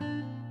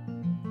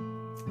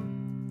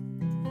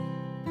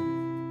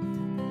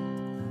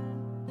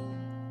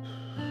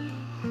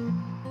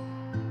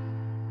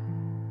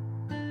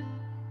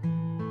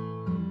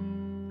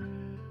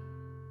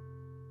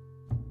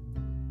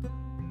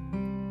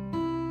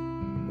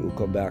 We'll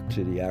come back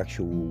to the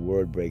actual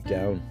word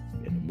breakdown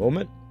in a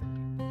moment.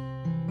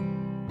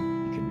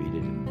 You can read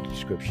it in the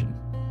description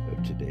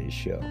of today's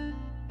show.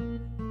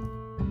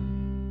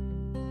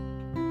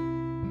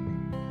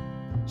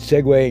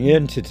 Segueing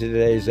into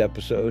today's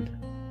episode,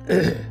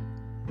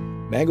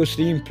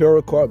 Mangosteen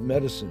Paracarp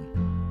Medicine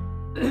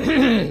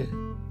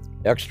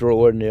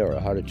Extraordinaire,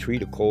 how to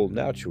treat a cold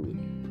naturally.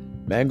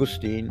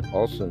 Mangosteen,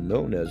 also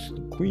known as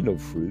the queen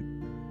of fruit,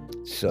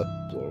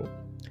 plural,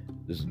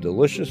 is a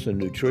delicious and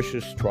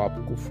nutritious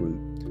tropical fruit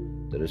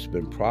that has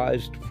been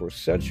prized for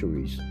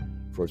centuries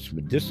for its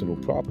medicinal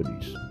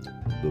properties.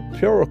 The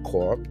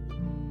pericarp,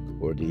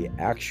 or the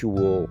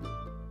actual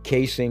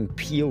casing,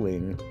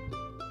 peeling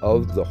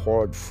of the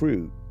hard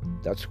fruit,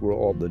 that's where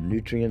all the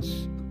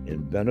nutrients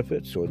and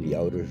benefits, or the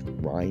outer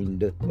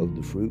rind of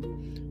the fruit,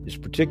 is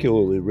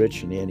particularly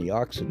rich in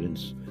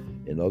antioxidants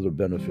and other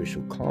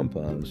beneficial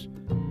compounds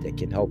that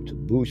can help to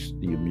boost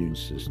the immune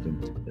system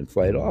and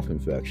fight off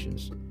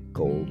infections,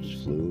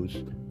 colds, flus,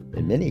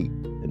 and many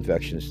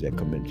infections that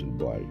come into the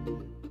body.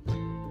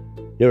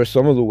 Here are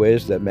some of the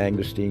ways that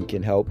mangosteen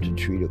can help to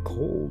treat a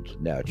cold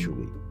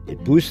naturally.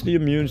 It boosts the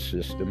immune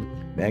system.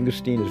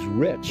 Mangosteen is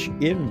rich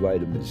in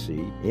vitamin C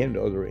and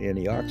other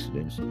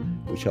antioxidants,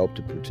 which help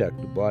to protect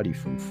the body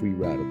from free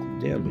radical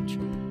damage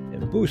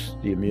and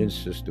boost the immune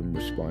system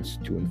response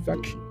to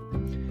infection.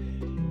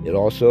 It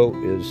also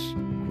is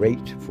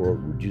great for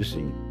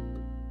reducing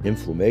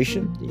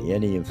inflammation. The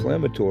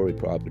anti-inflammatory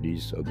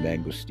properties of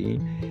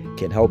mangosteen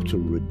can help to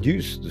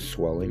reduce the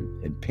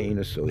swelling and pain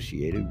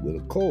associated with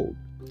a cold.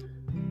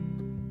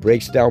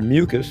 Breaks down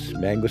mucus.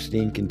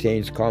 Mangosteen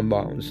contains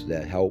compounds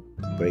that help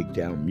break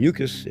down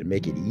mucus and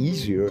make it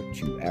easier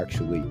to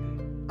actually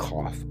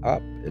cough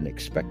up and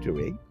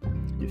expectorate,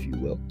 if you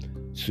will.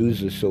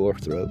 Soothes a sore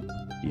throat.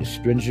 The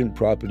astringent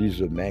properties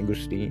of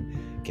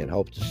mangosteen can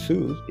help to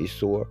soothe a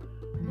sore,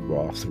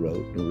 raw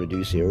throat and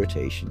reduce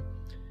irritation.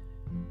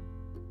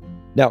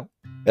 Now,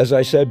 as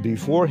I said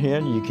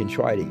beforehand, you can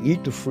try to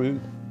eat the fruit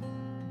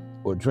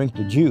or drink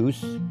the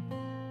juice,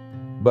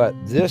 but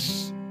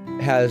this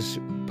has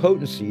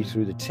potency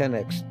through the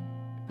 10x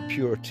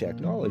Pure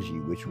technology,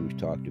 which we've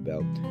talked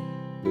about,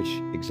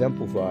 which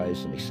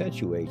exemplifies and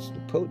accentuates the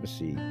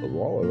potency of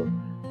all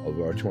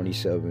of our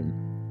 27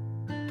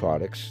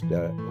 products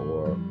that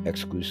are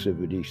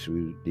exclusivity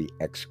through the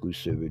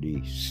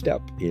exclusivity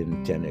step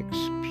in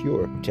 10x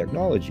Pure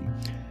technology.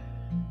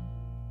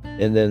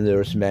 And then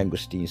there's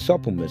mangosteen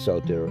supplements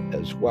out there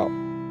as well.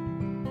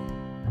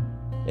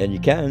 And you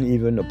can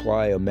even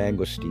apply a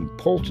mangosteen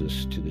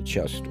poultice to the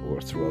chest or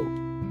throat,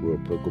 where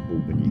applicable,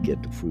 when you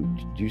get the fruit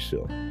to do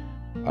so.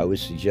 I would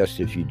suggest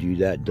if you do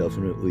that,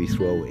 definitely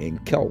throw in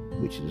kelp,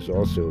 which is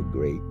also a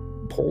great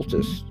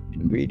poultice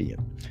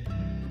ingredient.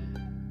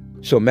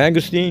 So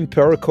mangosteen,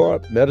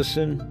 pericarp,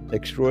 medicine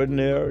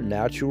extraordinaire,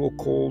 natural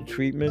cold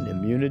treatment,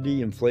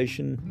 immunity,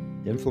 inflation,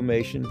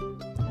 inflammation,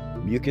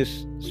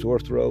 mucus, sore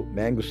throat.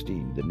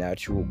 Mangosteen, the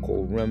natural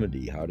cold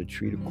remedy, how to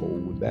treat a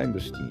cold with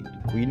mangosteen.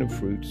 The queen of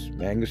fruits,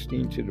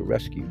 mangosteen to the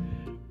rescue.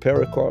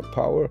 Pericarp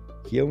power,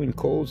 healing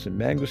colds, and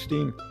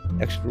mangosteen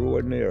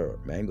extraordinaire,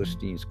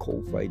 mangosteen's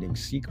cold fighting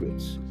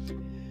secrets.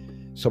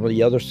 Some of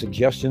the other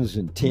suggestions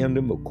in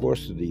tandem, of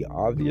course, are the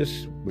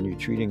obvious when you're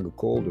treating a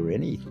cold or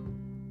any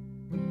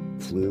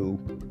flu,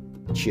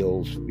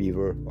 chills,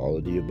 fever, all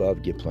of the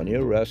above. Get plenty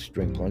of rest,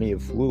 drink plenty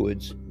of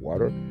fluids,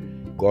 water,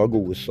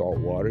 gargle with salt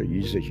water,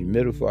 use a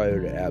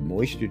humidifier to add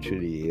moisture to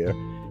the air,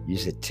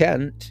 use a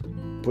tent,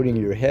 putting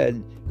your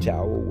head,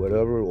 towel,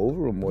 whatever,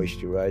 over a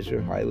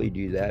moisturizer. Highly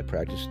do that.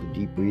 Practice the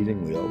deep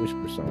breathing we always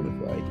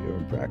personify here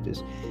in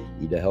practice.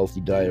 Eat a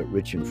healthy diet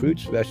rich in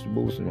fruits,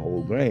 vegetables, and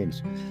whole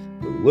grains.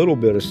 With a little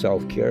bit of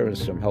self-care and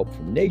some help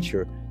from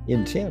nature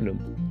in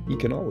tandem, you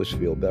can always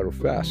feel better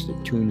fast.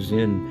 It tunes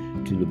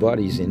in to the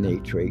body's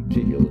innate trait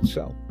to heal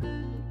itself.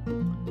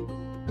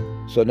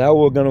 So now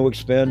we're going to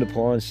expand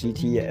upon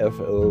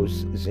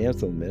CTFO's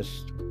Xantho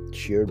Mist,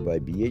 shared by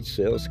BH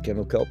Sales,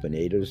 Kennel Kelp, and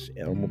Ada's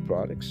Animal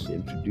Products,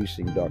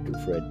 introducing Dr.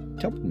 Fred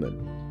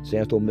Templeman,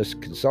 Xantho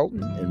Mist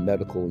consultant and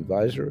medical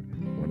advisor,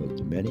 one of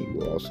the many.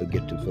 We'll also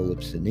get to Philip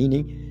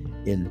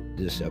Zanini in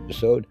this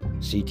episode.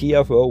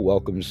 CTFO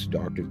welcomes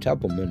Dr.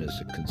 Templeman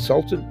as a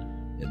consultant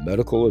and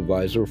medical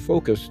advisor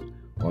focused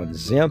on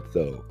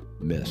Xantho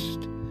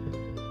Mist.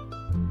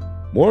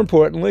 More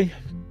importantly,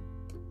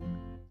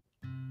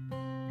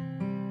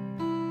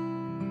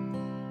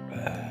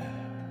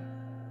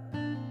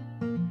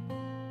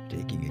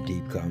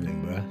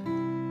 calming breath.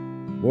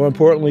 More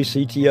importantly,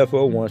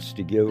 CTFO wants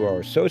to give our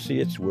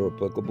associates, where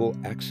applicable,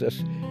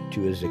 access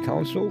to his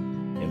counsel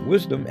and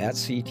wisdom at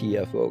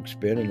CTFO,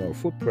 expanding our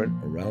footprint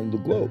around the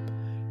globe.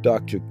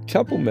 Dr.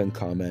 Templeman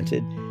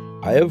commented,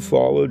 I have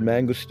followed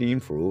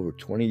mangosteen for over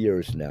 20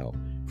 years now,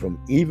 from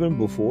even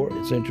before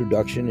its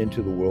introduction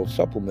into the world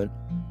supplement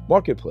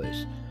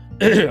marketplace.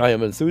 I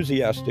am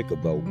enthusiastic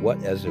about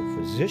what, as a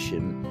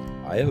physician,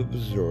 I have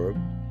observed,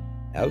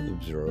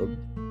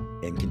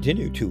 and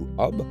continue to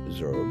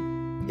observe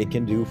it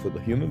can do for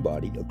the human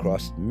body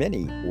across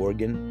many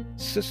organ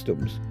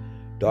systems.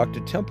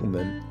 Dr.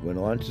 Templeman went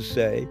on to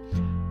say,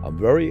 I'm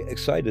very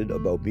excited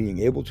about being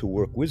able to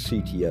work with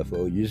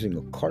CTFO using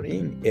a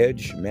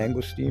cutting-edge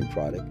mangosteen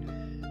product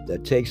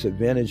that takes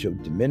advantage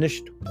of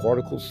diminished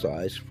particle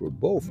size for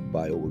both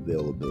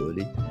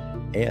bioavailability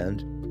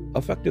and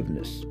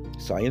effectiveness.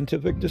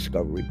 Scientific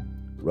discovery,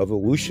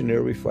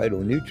 revolutionary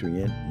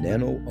phytonutrient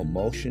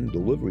nano-emulsion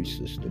delivery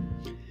system.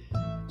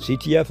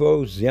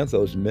 CTFO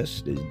Xanthos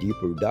Mist, a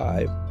deeper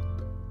dive,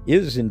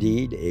 is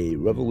indeed a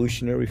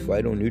revolutionary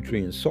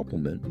phytonutrient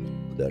supplement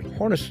that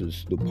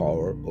harnesses the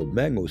power of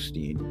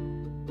mangosteen,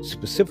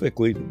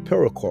 specifically the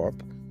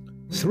pericarp,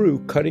 through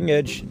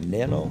cutting-edge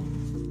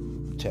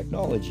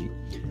nanotechnology.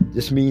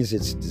 This means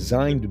it's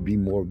designed to be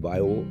more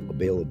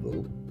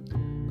bioavailable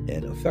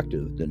and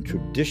effective than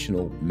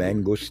traditional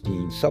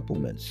mangosteen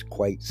supplements,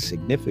 quite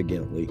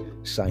significantly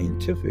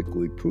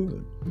scientifically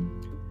proven.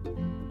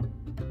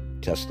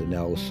 Test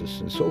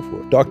analysis and so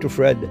forth. Dr.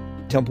 Fred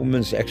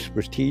Templeman's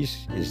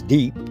expertise is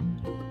deep.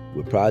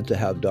 We're proud to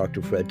have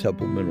Dr. Fred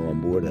Templeman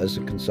on board as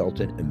a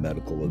consultant and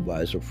medical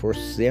advisor for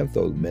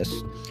Xanthos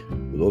Mist.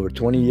 With over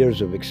 20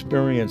 years of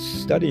experience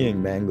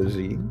studying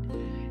mangosteen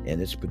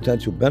and its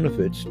potential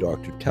benefits,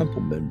 Dr.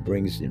 Templeman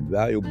brings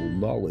invaluable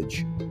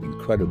knowledge and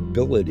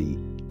credibility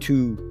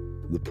to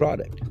the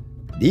product.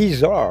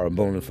 These are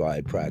bona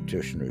fide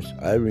practitioners.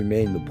 I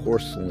remain the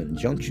porcelain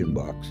junction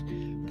box,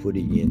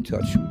 putting you in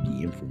touch with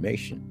the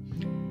information.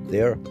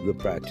 They're the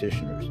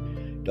practitioners.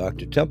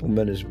 Dr.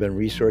 Templeman has been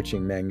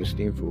researching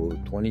mangosteen for over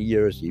 20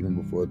 years, even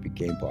before it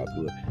became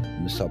popular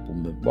in the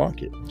supplement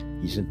market.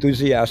 He's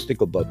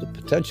enthusiastic about the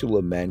potential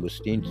of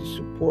mangosteen to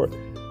support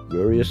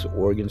various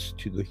organs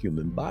to the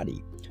human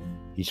body.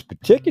 He's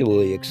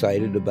particularly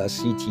excited about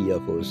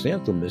CTFO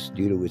Xanthos Mist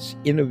due to its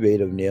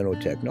innovative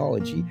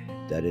nanotechnology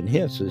that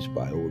enhances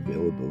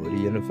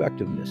bioavailability and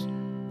effectiveness.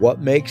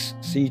 What makes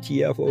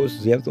CTFO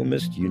Xanthos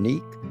Mist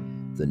unique?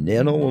 The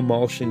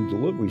nano-emulsion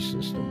delivery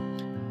system.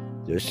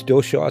 There's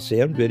still shots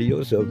and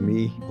videos of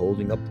me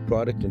holding up the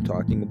product and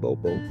talking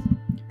about both.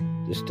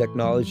 This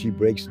technology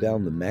breaks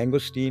down the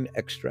mangosteen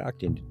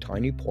extract into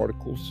tiny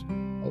particles,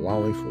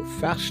 allowing for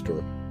faster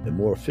and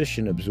more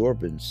efficient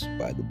absorbance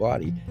by the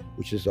body,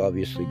 which is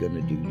obviously going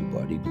to do the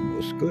body the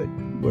most good,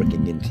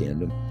 working in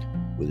tandem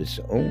with its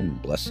own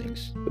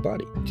blessings, the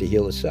body, to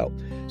heal itself.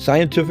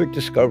 Scientific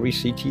discovery,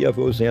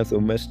 CTFO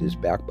Xanthos Mist is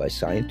backed by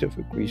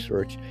scientific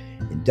research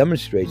and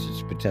demonstrates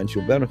its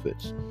potential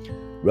benefits.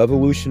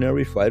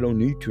 Revolutionary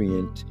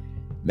phytonutrient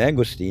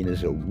mangosteen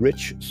is a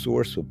rich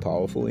source of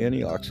powerful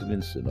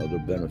antioxidants and other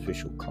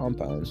beneficial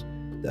compounds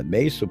that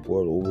may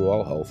support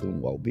overall health and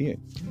well-being.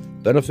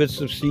 Benefits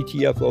of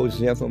CTFO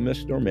Xanthos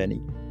Mist are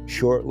many.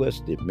 Short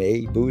list: it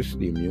may boost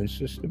the immune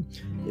system,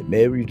 it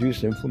may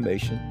reduce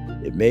inflammation,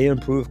 it may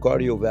improve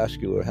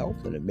cardiovascular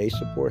health, and it may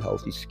support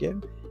healthy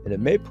skin, and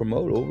it may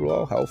promote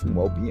overall health and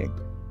well-being.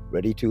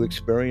 Ready to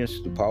experience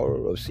the power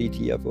of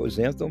CTFO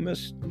Xanthos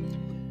Mist?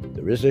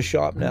 There is a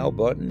Shop Now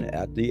button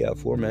at the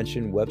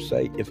aforementioned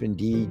website if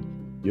indeed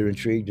you're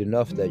intrigued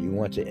enough that you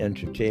want to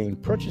entertain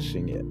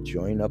purchasing it.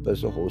 Join up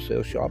as a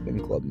wholesale shopping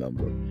club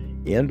member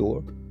and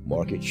or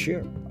market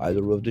share,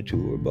 either of the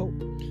two or both.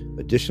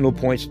 Additional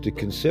points to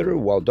consider: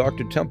 while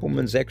Dr.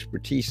 Templeman's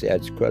expertise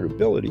adds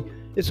credibility,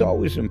 it's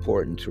always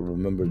important to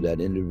remember that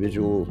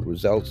individual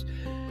results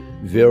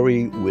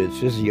vary with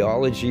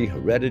physiology,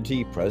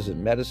 heredity, present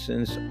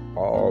medicines,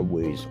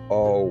 always,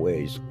 of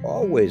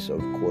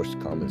course,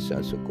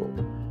 commonsensical.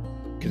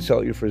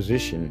 Consult your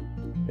physician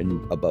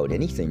about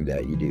anything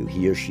that you do.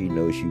 He or she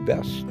knows you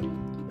best,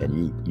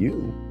 and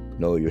you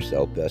know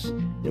yourself best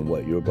in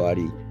what your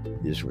body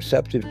is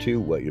receptive to,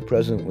 what you're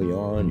presently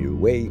on, your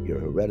weight, your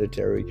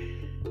hereditary,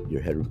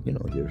 your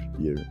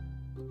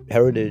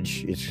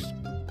heritage. It's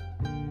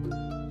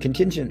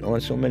contingent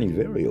on so many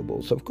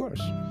variables, of course.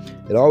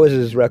 It always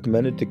is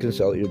recommended to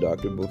consult your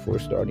doctor before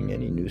starting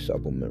any new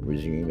supplement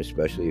regime,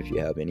 especially if you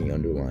have any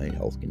underlying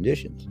health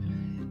conditions.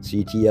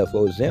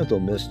 CTFO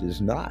Xanthos Mist is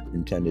not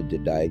intended to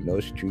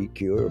diagnose, treat,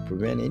 cure, or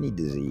prevent any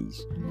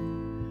disease.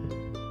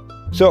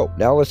 So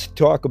now let's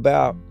talk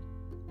about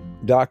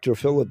Dr.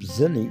 Philip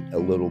Zinni a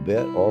little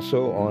bit,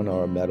 also on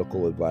our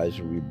medical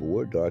advisory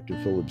board. Dr.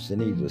 Philip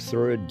Zinni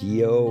III,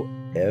 DO,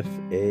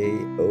 FA,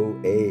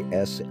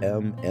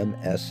 OASM,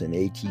 MS, and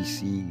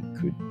ATC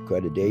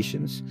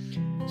accreditations.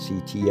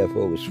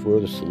 CTFO is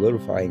further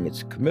solidifying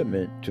its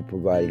commitment to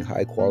providing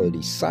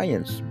high-quality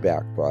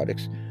science-backed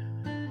products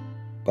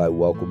by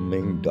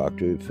welcoming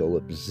Dr.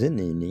 Philip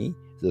Zinni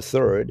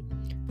III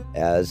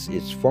as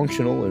its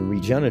functional and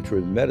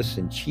regenerative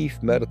medicine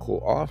chief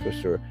medical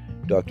officer.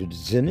 Dr.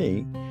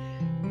 Zinni,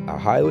 a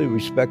highly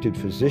respected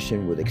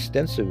physician with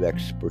extensive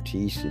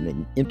expertise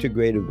in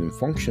integrative and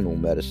functional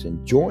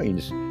medicine,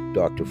 joins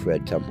Dr.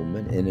 Fred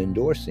Templeman in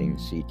endorsing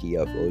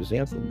CTFO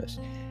Xanthomist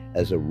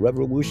as a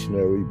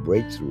revolutionary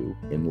breakthrough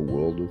in the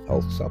world of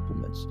health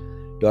supplements.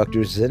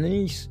 Dr.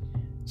 Zinnis,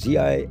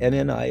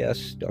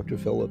 Z-I-N-N-I-S, Dr.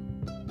 Philip,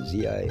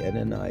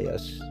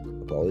 Z-I-N-N-I-S,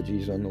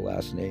 apologies on the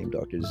last name,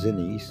 Dr.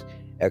 Zinnis,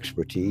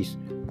 expertise,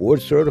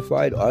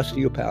 board-certified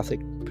osteopathic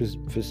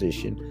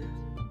physician,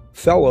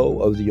 fellow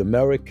of the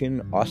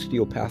American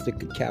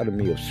Osteopathic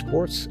Academy of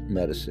Sports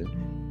Medicine,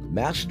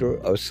 Master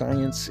of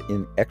Science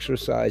in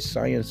Exercise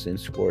Science and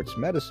Sports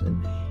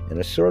Medicine, and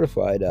a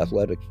certified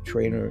athletic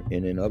trainer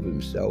in and of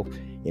himself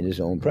in his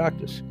own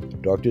practice.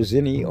 Dr.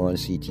 Zinni on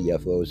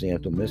CTFO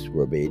Xanthomist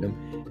verbatim.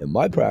 In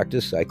my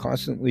practice, I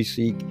constantly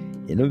seek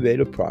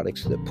innovative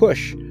products that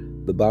push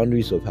the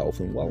boundaries of health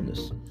and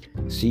wellness.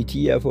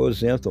 CTFO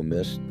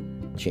Xanthomist,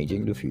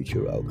 changing the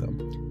future outcome.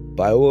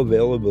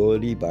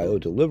 Bioavailability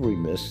Biodelivery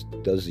Mist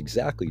does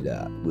exactly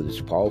that. With its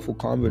powerful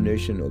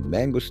combination of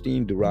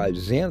mangosteen-derived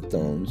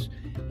xanthones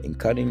and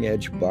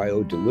cutting-edge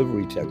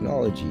biodelivery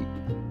technology,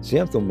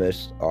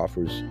 Xanthomist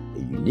offers a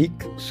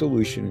unique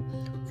solution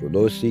for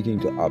those seeking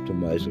to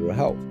optimize their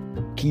health.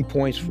 Key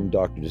points from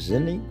Dr.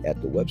 Zinni at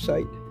the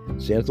website: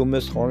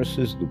 Xanthomist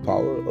harnesses the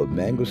power of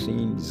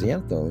mangosteen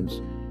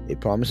xanthones, a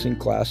promising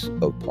class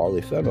of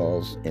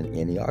polyphenols and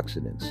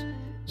antioxidants.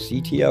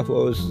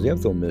 CTFO's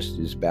Xanthomist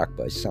is backed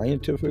by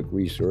scientific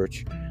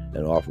research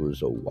and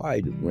offers a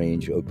wide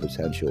range of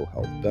potential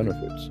health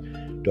benefits.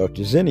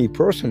 Dr. Zinni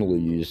personally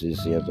uses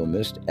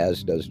Xanthomist,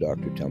 as does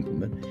Dr.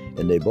 Templeman,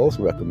 and they both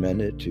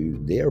recommend it to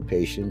their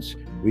patients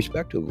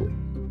respectively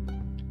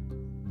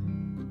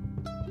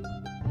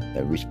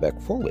and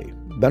respectfully.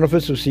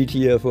 Benefits of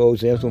CTFO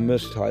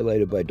Xanthomist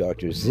highlighted by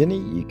Dr.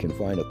 Zinni. You can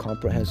find a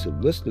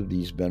comprehensive list of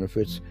these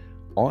benefits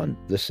on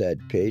the said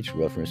page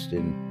referenced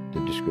in the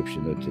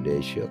description of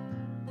today's show,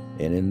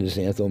 and in the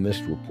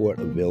Xanthomist report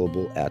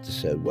available at the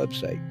said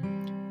website.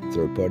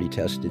 Third-party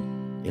tested,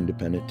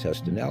 independent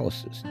test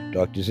analysis.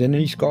 Dr.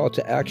 Zinni's call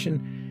to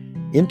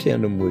action, in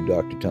tandem with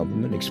Dr.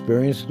 Templeman,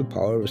 experience the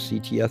power of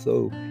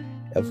CTFO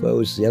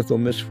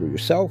Xanthomist for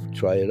yourself.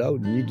 Try it out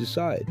and you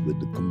decide. With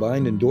the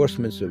combined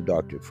endorsements of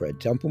Dr. Fred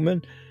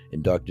Templeman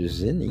and Dr.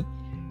 Zinni,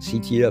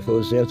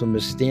 CTFO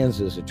Xanthomist stands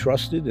as a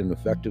trusted and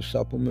effective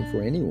supplement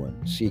for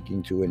anyone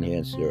seeking to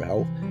enhance their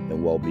health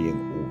and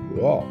well-being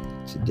overall,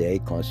 today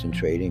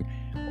concentrating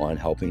on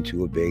helping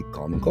to abate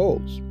common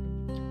colds.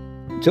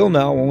 Until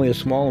now, only a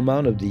small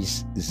amount of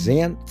these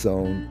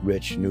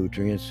xanthone-rich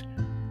nutrients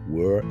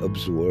were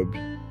absorbed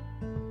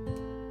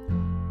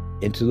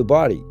into the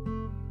body.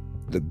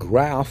 The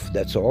graph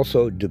that's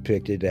also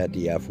depicted at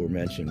the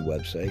aforementioned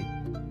website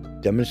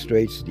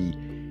demonstrates the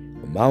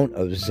amount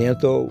of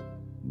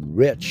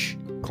xantho-rich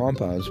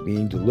compounds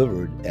being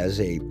delivered as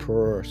a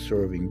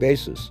per-serving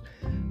basis.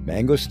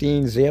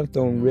 Mangosteen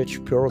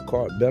xanthone-rich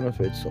puricart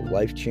benefits a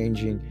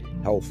life-changing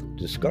health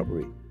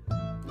discovery.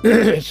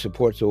 It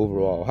supports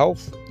overall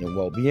health and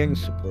well-being,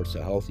 supports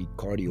a healthy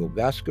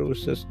cardiovascular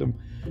system,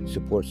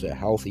 supports a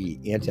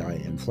healthy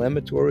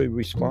anti-inflammatory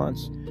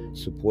response,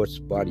 supports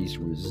body's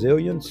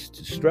resilience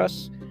to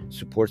stress,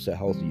 supports a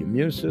healthy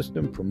immune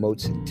system,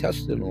 promotes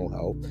intestinal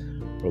health,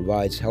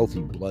 provides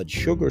healthy blood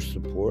sugar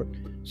support,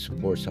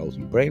 supports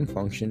healthy brain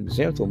function.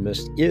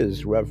 Xanthomist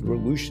is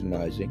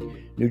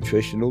revolutionizing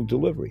nutritional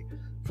delivery.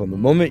 From the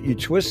moment you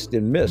twist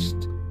and mist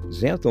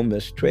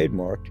Xanthomist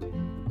trademarked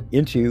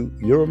into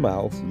your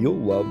mouth, you'll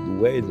love the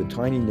way the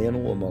tiny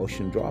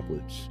nano-emulsion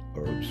droplets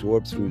are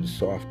absorbed through the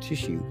soft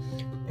tissue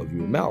of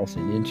your mouth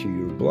and into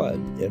your blood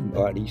and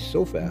body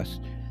so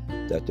fast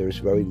that there's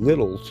very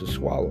little to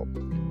swallow.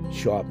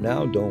 Shop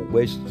now, don't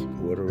waste.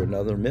 Order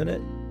another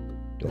minute.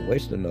 Don't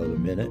waste another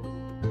minute.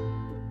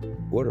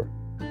 Order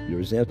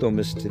your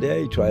Xanthomist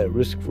today. Try it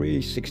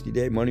risk-free,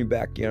 60-day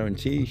money-back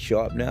guarantee.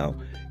 Shop now.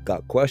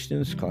 Got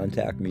questions?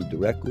 Contact me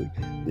directly.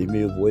 Leave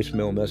me a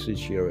voicemail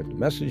message here at the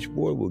message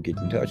board. We'll get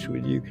in touch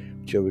with you.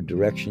 Whichever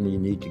direction you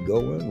need to go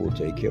in, we'll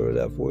take care of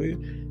that for you.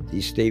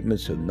 These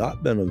statements have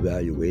not been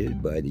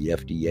evaluated by the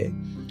FDA.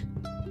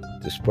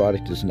 This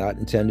product is not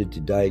intended to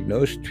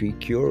diagnose, treat,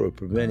 cure, or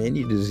prevent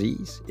any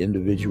disease.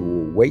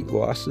 Individual weight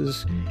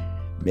losses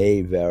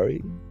may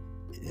vary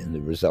in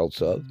the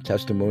results of.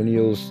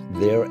 Testimonials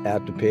there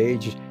at the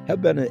page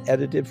have been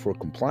edited for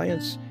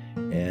compliance,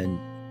 and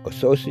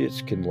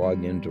associates can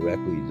log in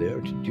directly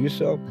there to do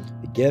so.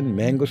 Again,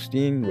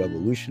 Mangosteen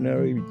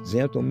Revolutionary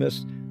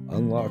Xanthomist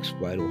unlocks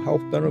vital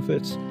health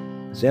benefits.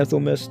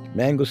 Xanthomist,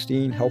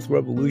 Mangosteen, Health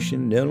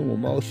Revolution,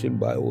 Nano-Emulsion,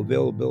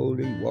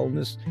 Bioavailability,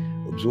 Wellness,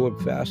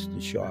 Absorb Fast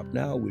and Shop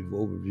Now. We've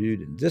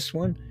overviewed in this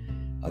one,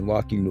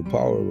 unlocking the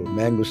power of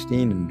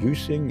mangosteen,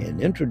 inducing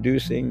and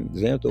introducing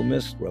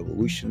Xanthomist,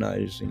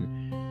 revolutionize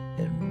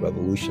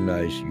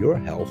your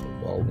health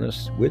and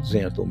wellness with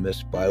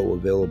Xanthomist,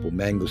 bioavailable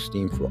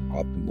mangosteen for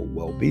optimal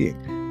well-being.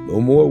 No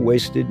more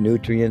wasted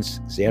nutrients.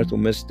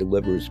 Xanthomist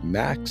delivers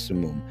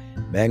maximum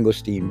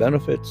mangosteen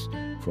benefits.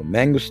 From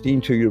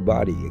mangosteen to your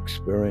body,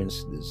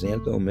 experience the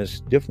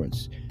Xanthomist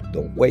difference.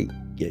 Don't wait.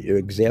 Get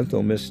your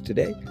Xanthomist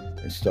today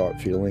and start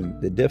feeling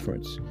the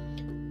difference.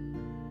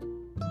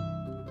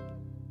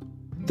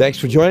 Thanks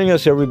for joining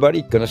us,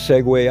 everybody. Gonna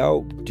segue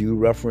out. Do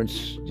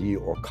reference the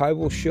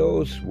archival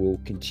shows. Will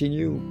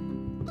continue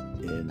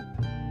in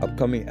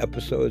upcoming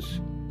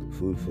episodes.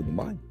 Food for the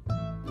mind,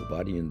 the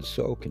body and the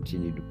soul.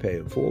 Continue to pay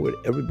it forward.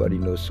 Everybody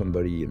knows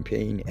somebody in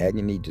pain,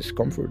 agony,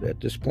 discomfort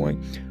at this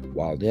point.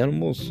 Wild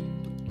animals,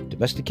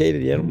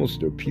 domesticated animals,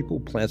 they're people,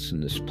 plants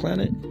on this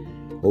planet.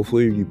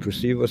 Hopefully you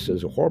perceive us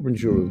as a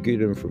harbinger of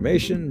good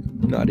information,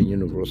 not a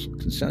universal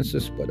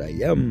consensus, but I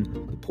am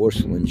the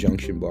Porcelain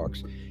Junction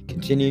Box,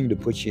 continuing to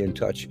put you in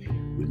touch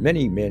with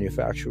many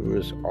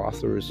manufacturers,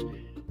 authors,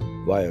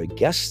 via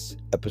guest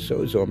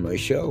episodes on my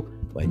show.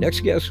 My next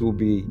guest will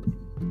be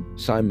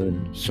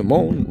Simone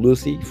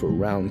Luthi for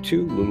round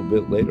 2, a little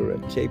bit later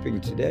at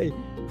taping today.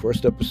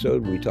 First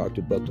episode, we talked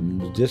about the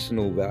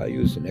medicinal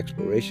values and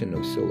exploration of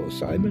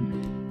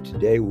psilocybin.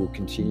 Today we'll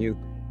continue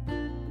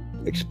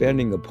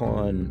expanding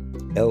upon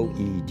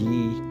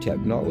LED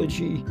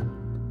technology,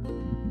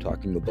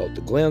 talking about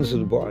the glands of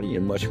the body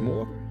and much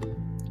more.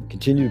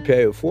 Continue to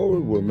pay it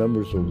forward. We're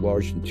members of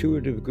large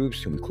intuitive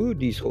groups to include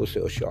these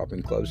wholesale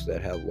shopping clubs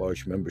that have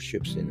large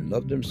memberships in and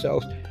of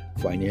themselves,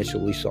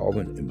 financially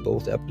solvent in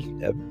both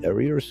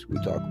areas. We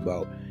talk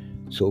about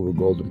silver,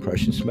 gold, and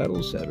precious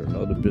metals at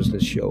another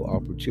business show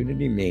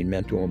opportunity, main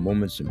mentor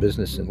moments in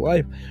business and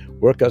life,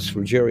 workouts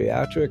for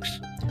geriatrics,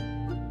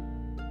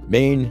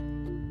 main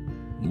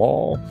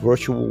mall,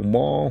 virtual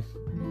mall,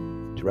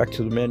 direct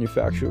to the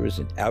manufacturers,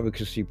 and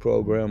advocacy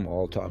program,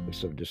 all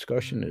topics of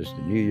discussion as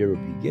the new year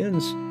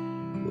begins.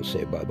 We'll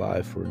say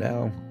bye-bye for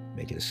now.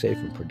 Make it a safe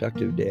and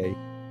productive day.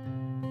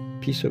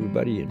 Peace,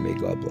 everybody, and may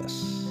God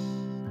bless.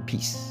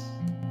 Peace.